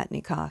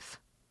Lebeziatnikov.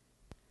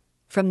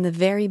 "From the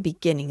very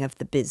beginning of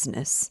the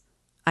business,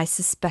 I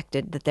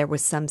suspected that there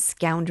was some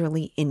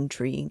scoundrelly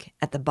intrigue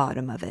at the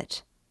bottom of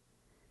it.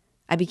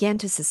 I began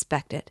to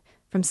suspect it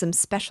from some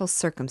special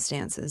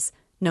circumstances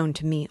known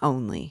to me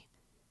only,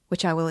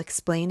 which I will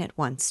explain at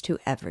once to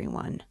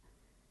everyone.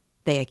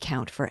 They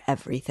account for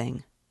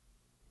everything.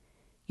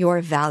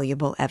 Your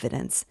valuable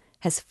evidence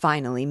has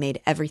finally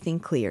made everything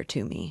clear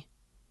to me.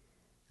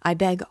 I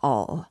beg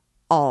all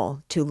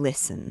to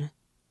listen.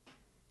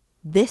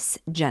 This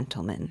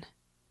gentleman,"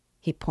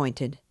 he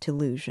pointed to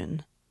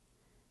Luzhin,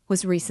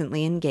 "was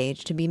recently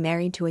engaged to be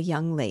married to a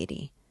young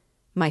lady,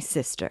 my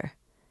sister,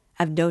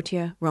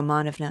 Avdotia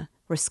Romanovna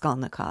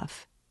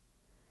Raskolnikov.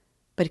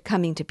 But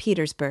coming to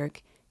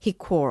Petersburg, he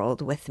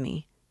quarreled with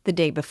me the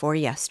day before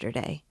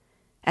yesterday,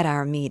 at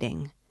our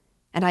meeting,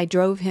 and I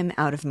drove him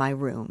out of my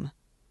room.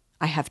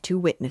 I have 2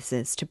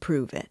 witnesses to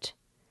prove it.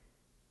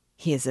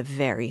 He is a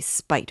very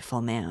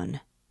spiteful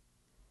man.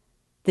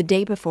 The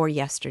day before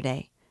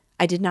yesterday,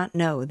 I did not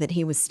know that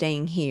he was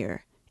staying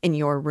here, in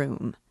your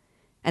room,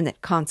 and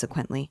that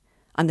consequently,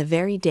 on the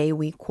very day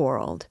we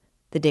quarreled,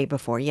 the day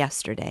before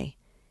yesterday,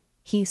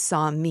 he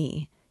saw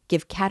me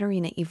give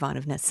Katerina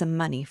Ivanovna some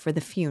money for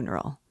the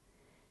funeral,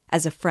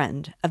 as a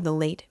friend of the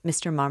late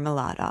Mr.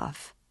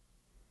 Marmeladov.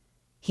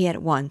 He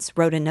at once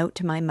wrote a note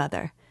to my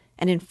mother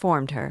and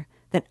informed her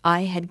that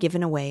I had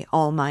given away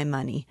all my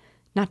money,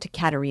 not to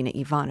Katerina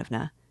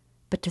Ivanovna,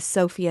 but to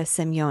Sofya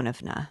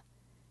Semyonovna,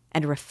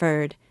 and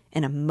referred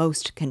in a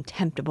most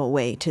contemptible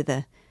way to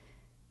the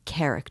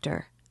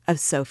character of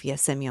Sofya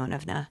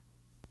Semyonovna.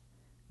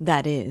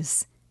 That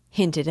is,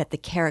 hinted at the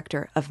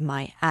character of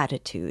my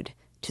attitude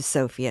to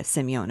Sofya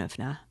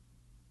Semyonovna.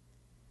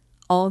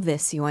 All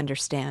this, you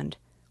understand,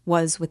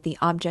 was with the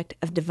object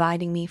of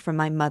dividing me from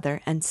my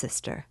mother and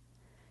sister,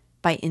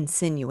 by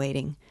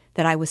insinuating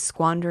that I was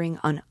squandering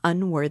on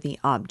unworthy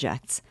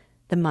objects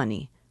the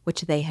money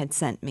which they had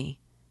sent me,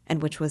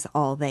 and which was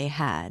all they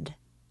had.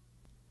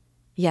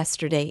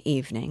 Yesterday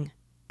evening,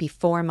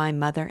 before my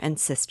mother and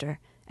sister,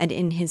 and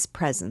in his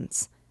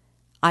presence,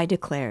 I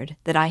declared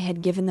that I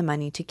had given the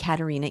money to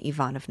Katerina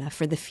Ivanovna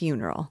for the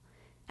funeral,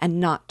 and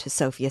not to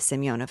Sofya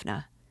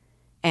Semyonovna,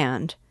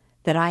 and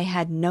that I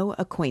had no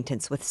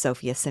acquaintance with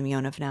Sofya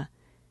Semyonovna,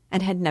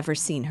 and had never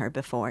seen her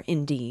before,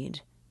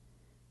 indeed.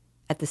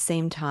 At the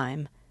same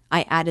time,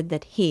 I added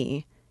that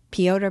he,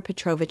 Pyotr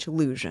Petrovitch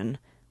Luzhin,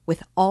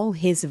 with all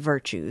his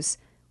virtues,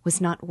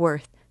 was not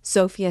worth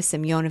Sofya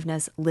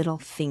Semyonovna's little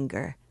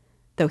finger,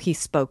 though he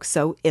spoke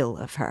so ill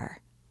of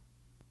her.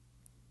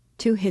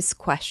 To his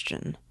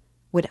question,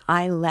 would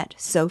I let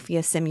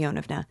Sofya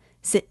Semyonovna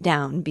sit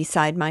down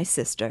beside my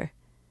sister,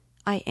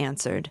 I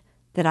answered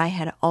that I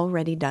had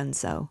already done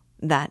so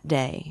that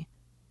day.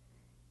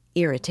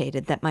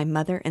 Irritated that my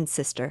mother and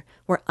sister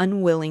were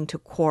unwilling to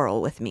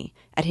quarrel with me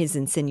at his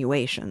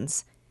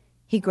insinuations,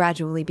 he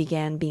gradually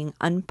began being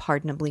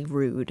unpardonably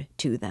rude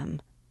to them.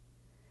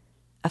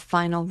 A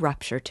final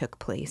rupture took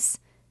place,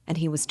 and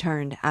he was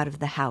turned out of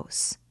the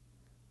house.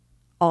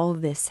 All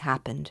this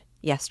happened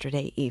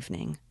yesterday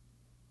evening.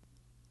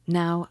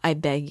 Now I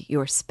beg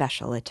your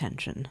special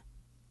attention.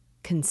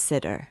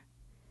 Consider.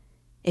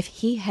 If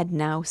he had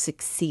now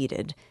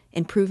succeeded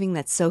in proving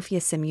that Sofya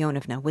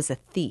Semyonovna was a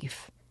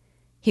thief,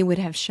 he would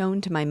have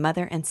shown to my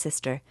mother and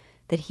sister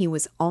that he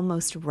was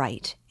almost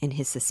right in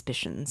his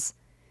suspicions,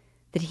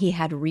 that he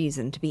had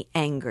reason to be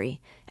angry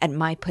at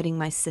my putting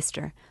my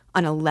sister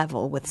on a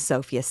level with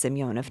Sofya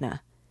Semyonovna,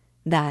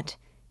 that,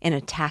 in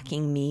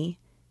attacking me,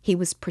 he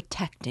was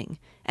protecting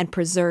and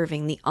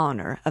preserving the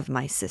honor of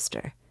my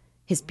sister,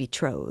 his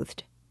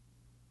betrothed.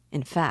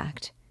 In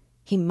fact,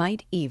 he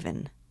might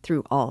even,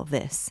 through all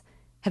this,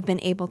 have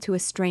been able to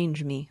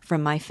estrange me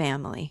from my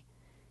family,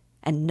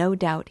 and no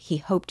doubt he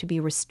hoped to be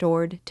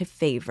restored to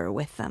favor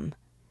with them,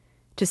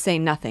 to say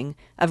nothing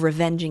of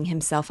revenging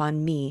himself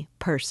on me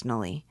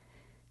personally,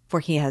 for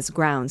he has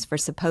grounds for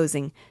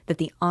supposing that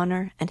the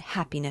honor and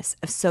happiness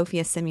of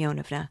Sofya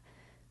Semyonovna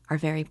are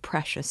very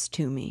precious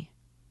to me.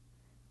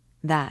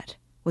 That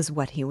was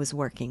what he was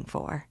working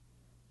for.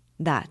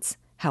 That's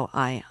how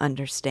I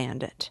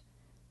understand it.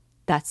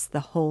 That's the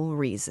whole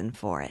reason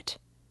for it,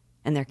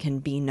 and there can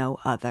be no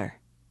other.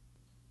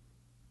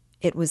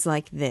 It was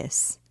like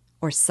this,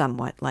 or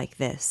somewhat like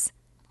this,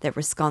 that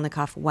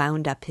Raskolnikov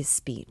wound up his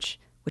speech,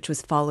 which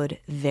was followed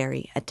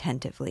very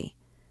attentively,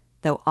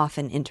 though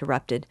often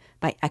interrupted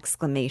by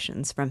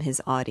exclamations from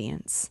his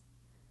audience.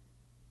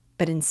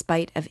 But in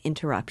spite of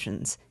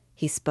interruptions,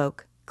 he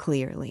spoke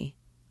clearly,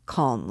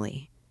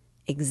 calmly,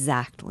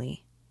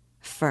 exactly,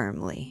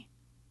 firmly.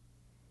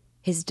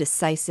 His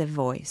decisive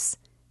voice,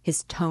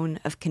 his tone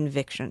of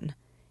conviction,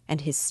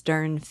 and his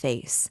stern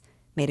face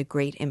made a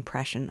great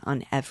impression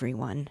on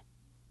everyone.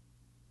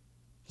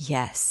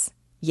 Yes,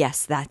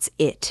 that's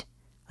it,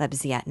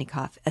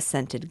 Lebziatnikov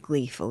assented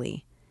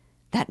gleefully.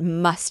 That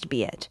must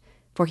be it,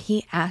 for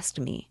he asked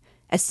me,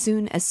 as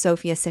soon as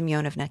Sofya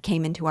Semyonovna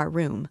came into our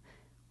room,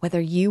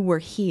 whether you were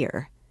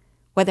here,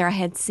 whether I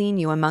had seen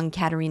you among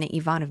Katerina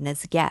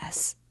Ivanovna's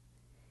guests.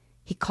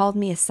 He called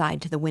me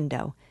aside to the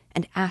window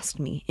and asked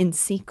me in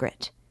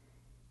secret.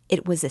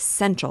 It was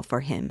essential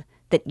for him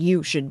that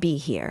you should be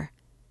here.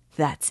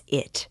 That's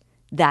it.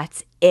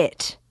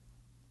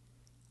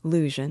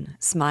 Luzhin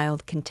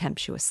smiled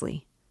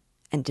contemptuously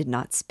and did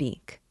not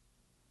speak,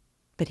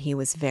 but he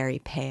was very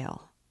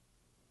pale.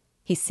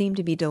 He seemed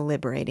to be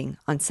deliberating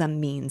on some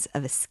means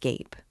of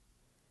escape.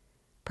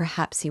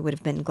 Perhaps he would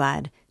have been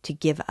glad to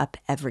give up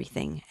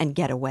everything and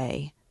get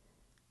away,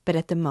 but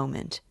at the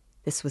moment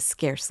this was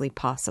scarcely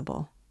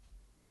possible.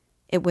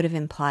 It would have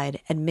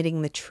implied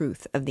admitting the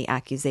truth of the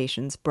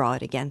accusations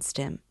brought against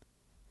him.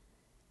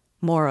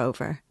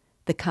 Moreover,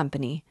 the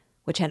company,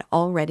 which had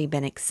already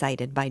been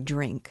excited by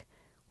drink,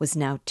 was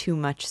now too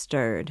much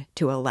stirred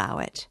to allow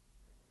it.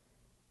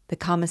 The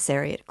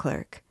commissariat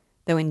clerk,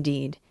 though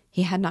indeed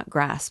he had not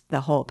grasped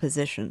the whole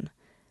position,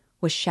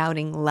 was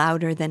shouting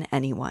louder than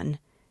anyone,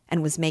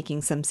 and was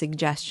making some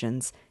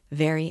suggestions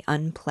very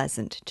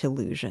unpleasant to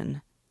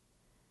Luzhin.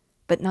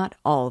 But not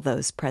all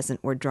those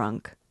present were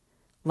drunk.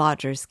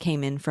 Lodgers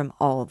came in from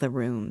all the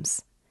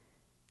rooms.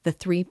 The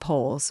three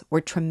Poles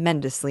were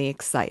tremendously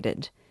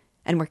excited,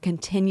 and were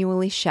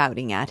continually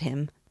shouting at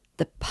him,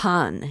 "The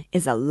pan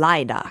is a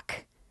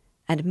lajdak,"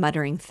 and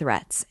muttering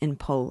threats in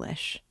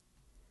Polish.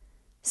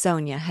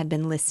 Sonia had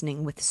been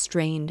listening with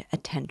strained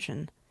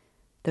attention,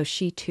 though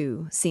she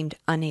too seemed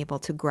unable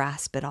to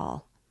grasp it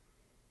all.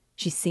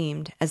 She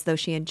seemed as though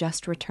she had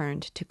just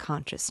returned to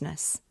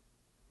consciousness.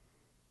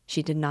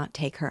 She did not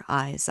take her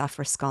eyes off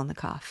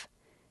Raskolnikov,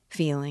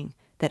 feeling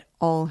that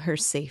all her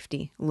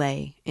safety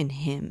lay in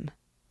him.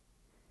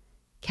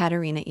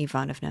 Katerina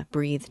Ivanovna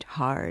breathed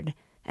hard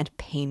and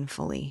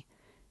painfully,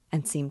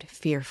 and seemed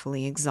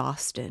fearfully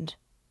exhausted.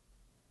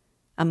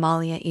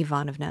 Amalia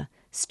Ivanovna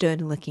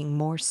stood looking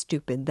more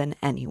stupid than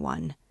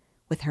anyone,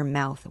 with her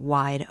mouth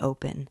wide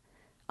open,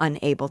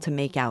 unable to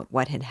make out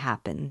what had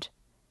happened.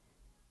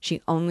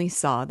 She only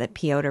saw that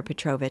Pyotr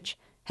Petrovitch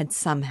had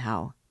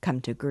somehow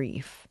come to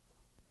grief.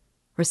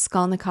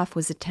 Raskolnikov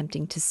was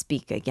attempting to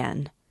speak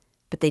again,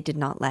 but they did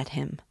not let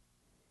him.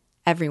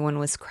 Everyone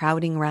was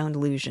crowding round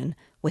Luzhin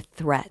with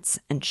threats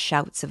and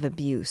shouts of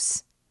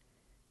abuse.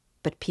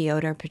 But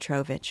Pyotr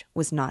Petrovitch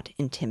was not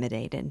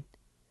intimidated.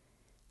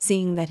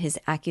 Seeing that his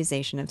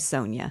accusation of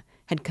Sonia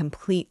had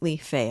completely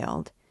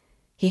failed,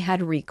 he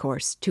had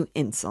recourse to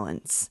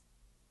insolence.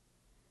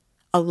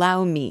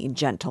 "Allow me,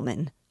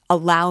 gentlemen,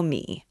 allow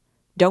me.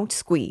 Don't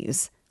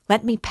squeeze.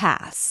 Let me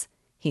pass,"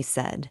 he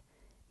said,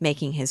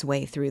 making his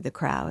way through the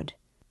crowd.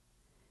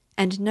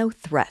 "And no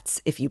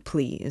threats, if you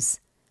please.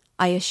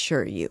 I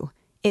assure you,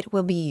 it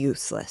will be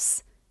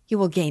useless. You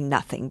will gain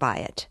nothing by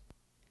it.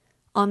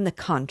 On the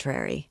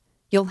contrary,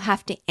 you'll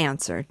have to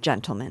answer,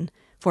 gentlemen,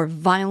 for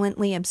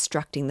violently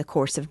obstructing the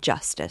course of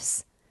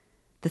justice.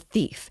 The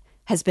thief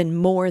has been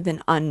more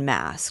than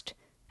unmasked,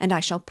 and I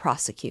shall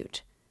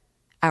prosecute.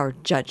 Our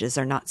judges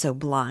are not so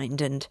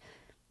blind and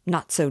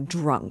not so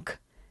drunk,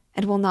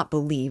 and will not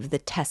believe the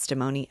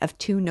testimony of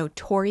two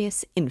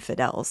notorious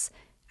infidels,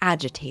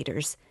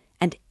 agitators,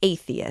 and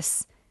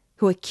atheists,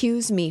 who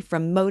accuse me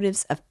from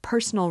motives of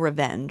personal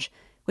revenge,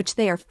 which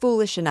they are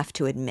foolish enough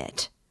to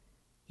admit.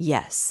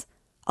 Yes,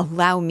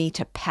 allow me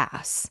to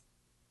pass.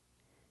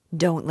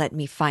 Don't let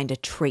me find a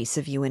trace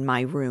of you in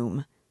my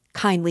room.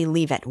 Kindly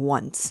leave at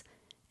once,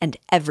 and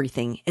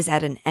everything is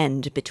at an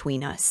end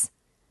between us.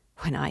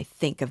 When I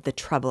think of the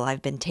trouble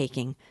I've been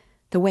taking,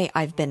 the way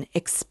I've been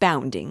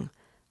expounding,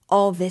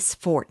 all this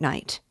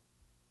fortnight.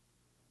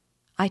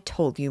 I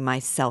told you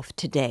myself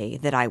today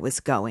that I was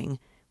going,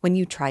 when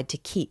you tried to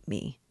keep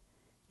me.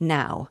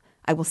 Now,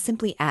 I will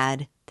simply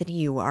add that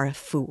you are a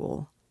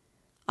fool.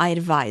 I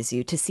advise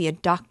you to see a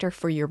doctor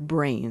for your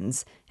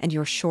brains and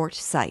your short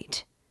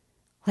sight.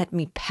 Let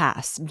me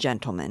pass,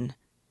 gentlemen."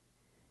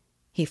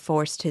 He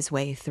forced his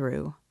way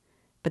through,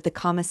 but the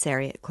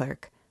commissariat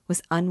clerk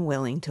was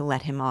unwilling to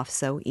let him off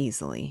so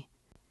easily.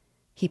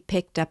 He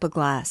picked up a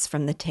glass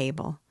from the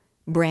table,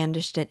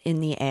 brandished it in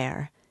the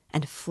air,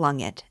 and flung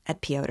it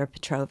at Pyotr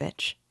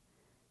Petrovitch.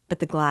 But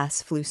the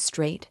glass flew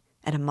straight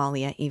at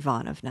Amalia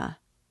Ivanovna.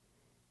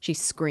 She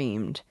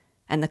screamed,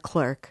 and the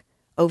clerk,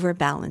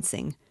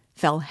 overbalancing,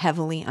 fell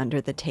heavily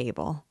under the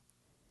table.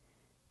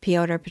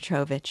 Pyotr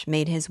Petrovitch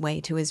made his way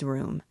to his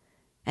room,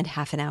 and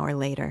half an hour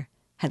later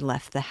had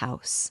left the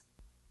house.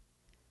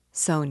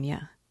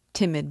 Sonia,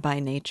 timid by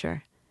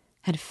nature,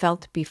 had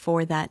felt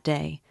before that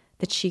day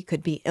that she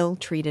could be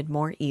ill-treated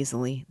more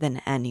easily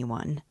than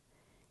anyone,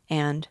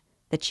 and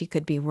that she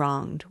could be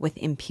wronged with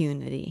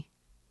impunity.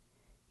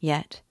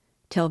 Yet,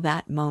 till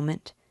that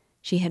moment,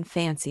 she had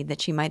fancied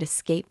that she might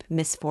escape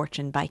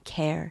misfortune by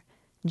care,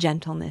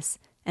 gentleness,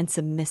 and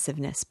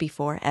submissiveness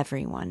before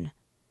everyone.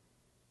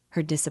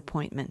 Her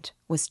disappointment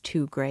was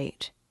too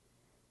great.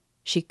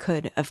 She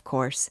could, of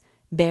course,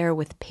 bear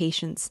with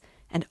patience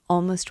and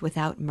almost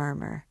without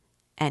murmur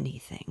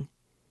anything,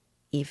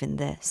 even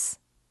this.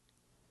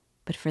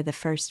 But for the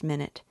first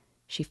minute,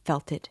 she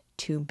felt it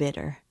too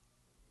bitter.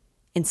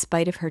 In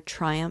spite of her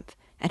triumph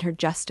and her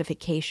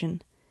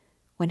justification,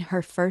 when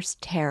her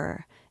first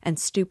terror and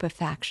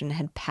stupefaction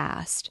had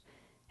passed,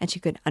 and she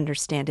could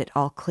understand it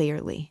all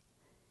clearly,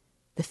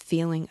 the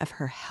feeling of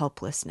her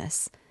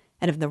helplessness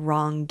and of the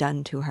wrong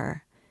done to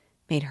her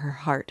made her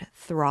heart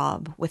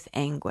throb with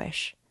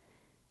anguish,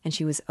 and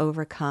she was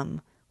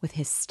overcome with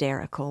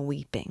hysterical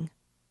weeping.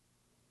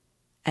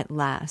 At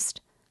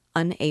last,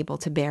 unable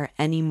to bear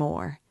any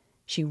more,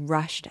 she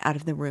rushed out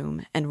of the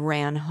room and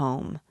ran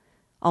home,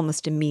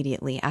 almost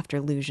immediately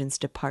after Luzhin's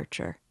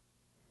departure.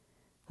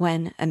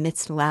 When,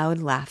 amidst loud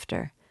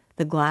laughter,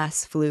 the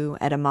glass flew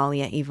at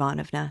Amalia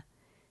Ivanovna,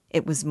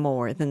 it was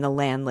more than the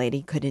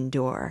landlady could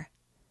endure.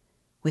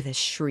 With a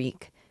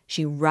shriek,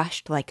 she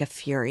rushed like a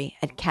fury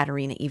at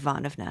Katerina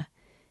Ivanovna,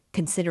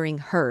 considering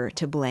her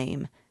to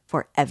blame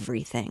for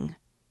everything.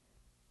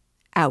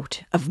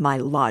 "Out of my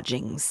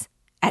lodgings,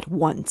 at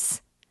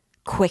once!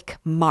 Quick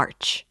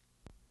march!"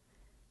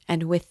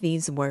 And with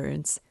these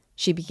words,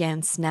 she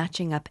began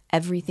snatching up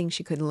everything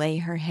she could lay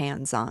her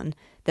hands on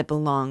that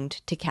belonged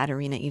to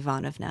Katerina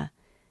Ivanovna,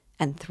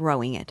 and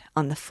throwing it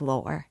on the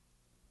floor.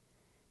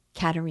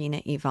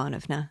 Katerina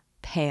Ivanovna,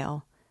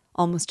 pale,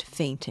 almost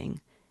fainting,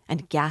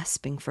 and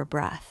gasping for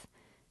breath,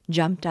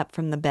 jumped up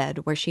from the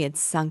bed where she had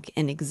sunk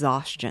in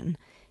exhaustion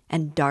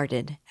and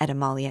darted at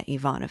Amalia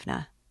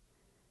Ivanovna.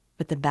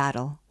 But the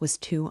battle was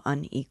too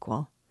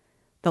unequal.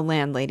 The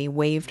landlady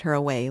waved her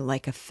away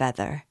like a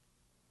feather.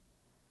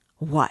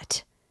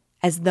 "What?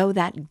 As though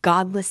that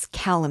godless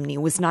calumny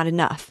was not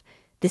enough,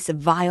 this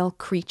vile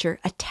creature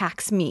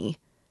attacks me.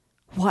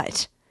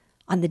 What?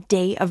 On the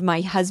day of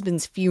my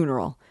husband's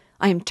funeral,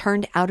 I am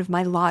turned out of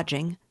my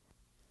lodging.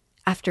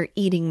 After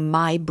eating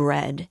my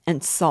bread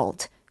and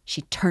salt,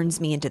 she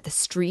turns me into the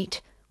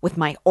street with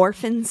my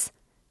orphans.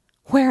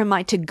 Where am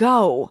I to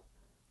go?"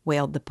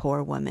 wailed the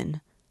poor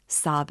woman,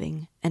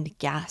 sobbing and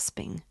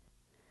gasping.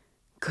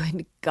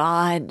 "Good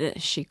God,"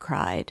 she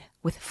cried,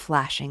 with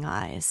flashing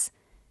eyes.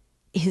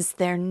 "Is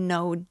there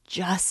no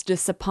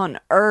justice upon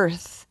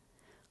earth?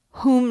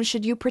 Whom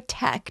should you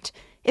protect,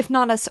 if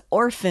not us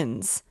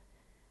orphans?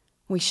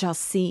 We shall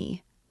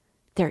see.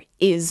 There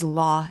is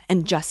law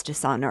and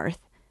justice on earth.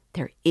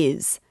 There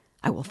is.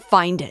 I will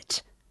find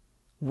it.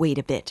 Wait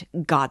a bit,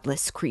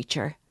 godless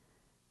creature.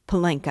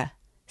 Polenka,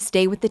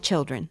 stay with the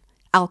children.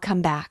 I'll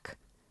come back.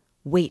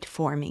 Wait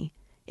for me,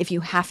 if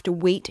you have to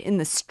wait in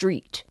the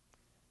street.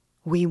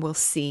 We will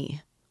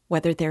see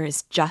whether there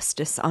is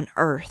justice on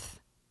earth."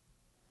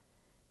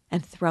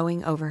 And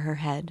throwing over her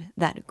head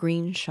that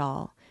green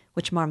shawl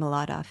which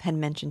Marmeladov had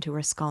mentioned to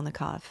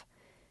Raskolnikov,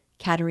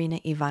 Katerina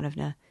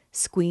Ivanovna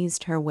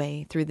squeezed her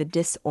way through the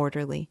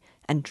disorderly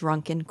and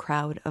drunken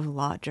crowd of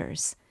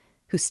lodgers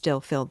who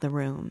still filled the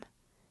room,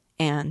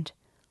 and,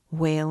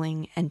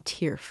 wailing and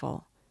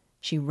tearful,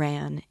 she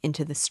ran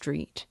into the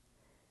street,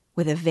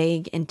 with a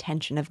vague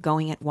intention of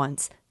going at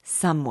once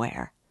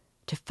somewhere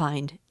to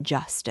find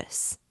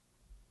justice.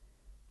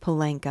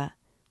 Polenka,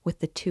 with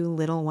the two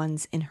little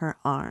ones in her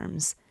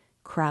arms,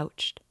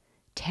 crouched,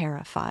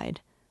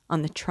 terrified,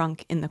 on the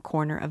trunk in the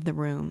corner of the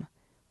room,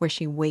 where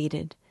she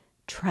waited,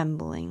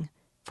 trembling,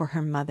 for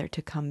her mother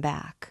to come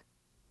back.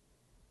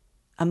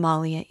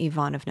 Amalia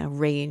Ivanovna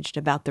raged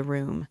about the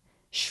room,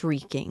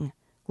 shrieking,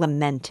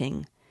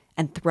 lamenting,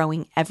 and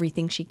throwing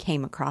everything she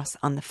came across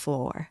on the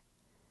floor.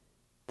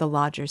 The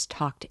lodgers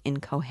talked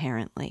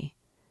incoherently.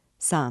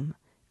 Some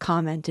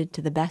commented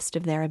to the best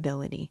of their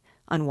ability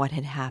on what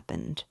had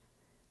happened.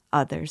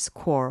 Others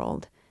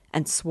quarreled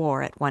and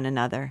swore at one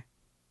another,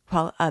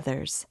 while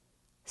others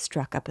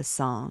struck up a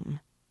song.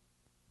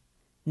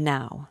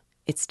 "Now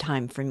it's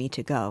time for me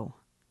to go,"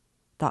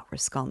 thought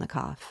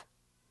Raskolnikov.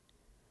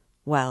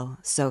 "Well,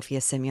 Sofya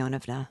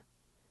Semyonovna,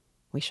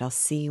 we shall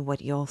see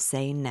what you'll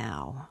say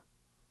now."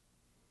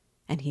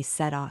 And he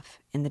set off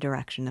in the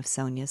direction of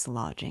Sonia's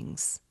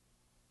lodgings.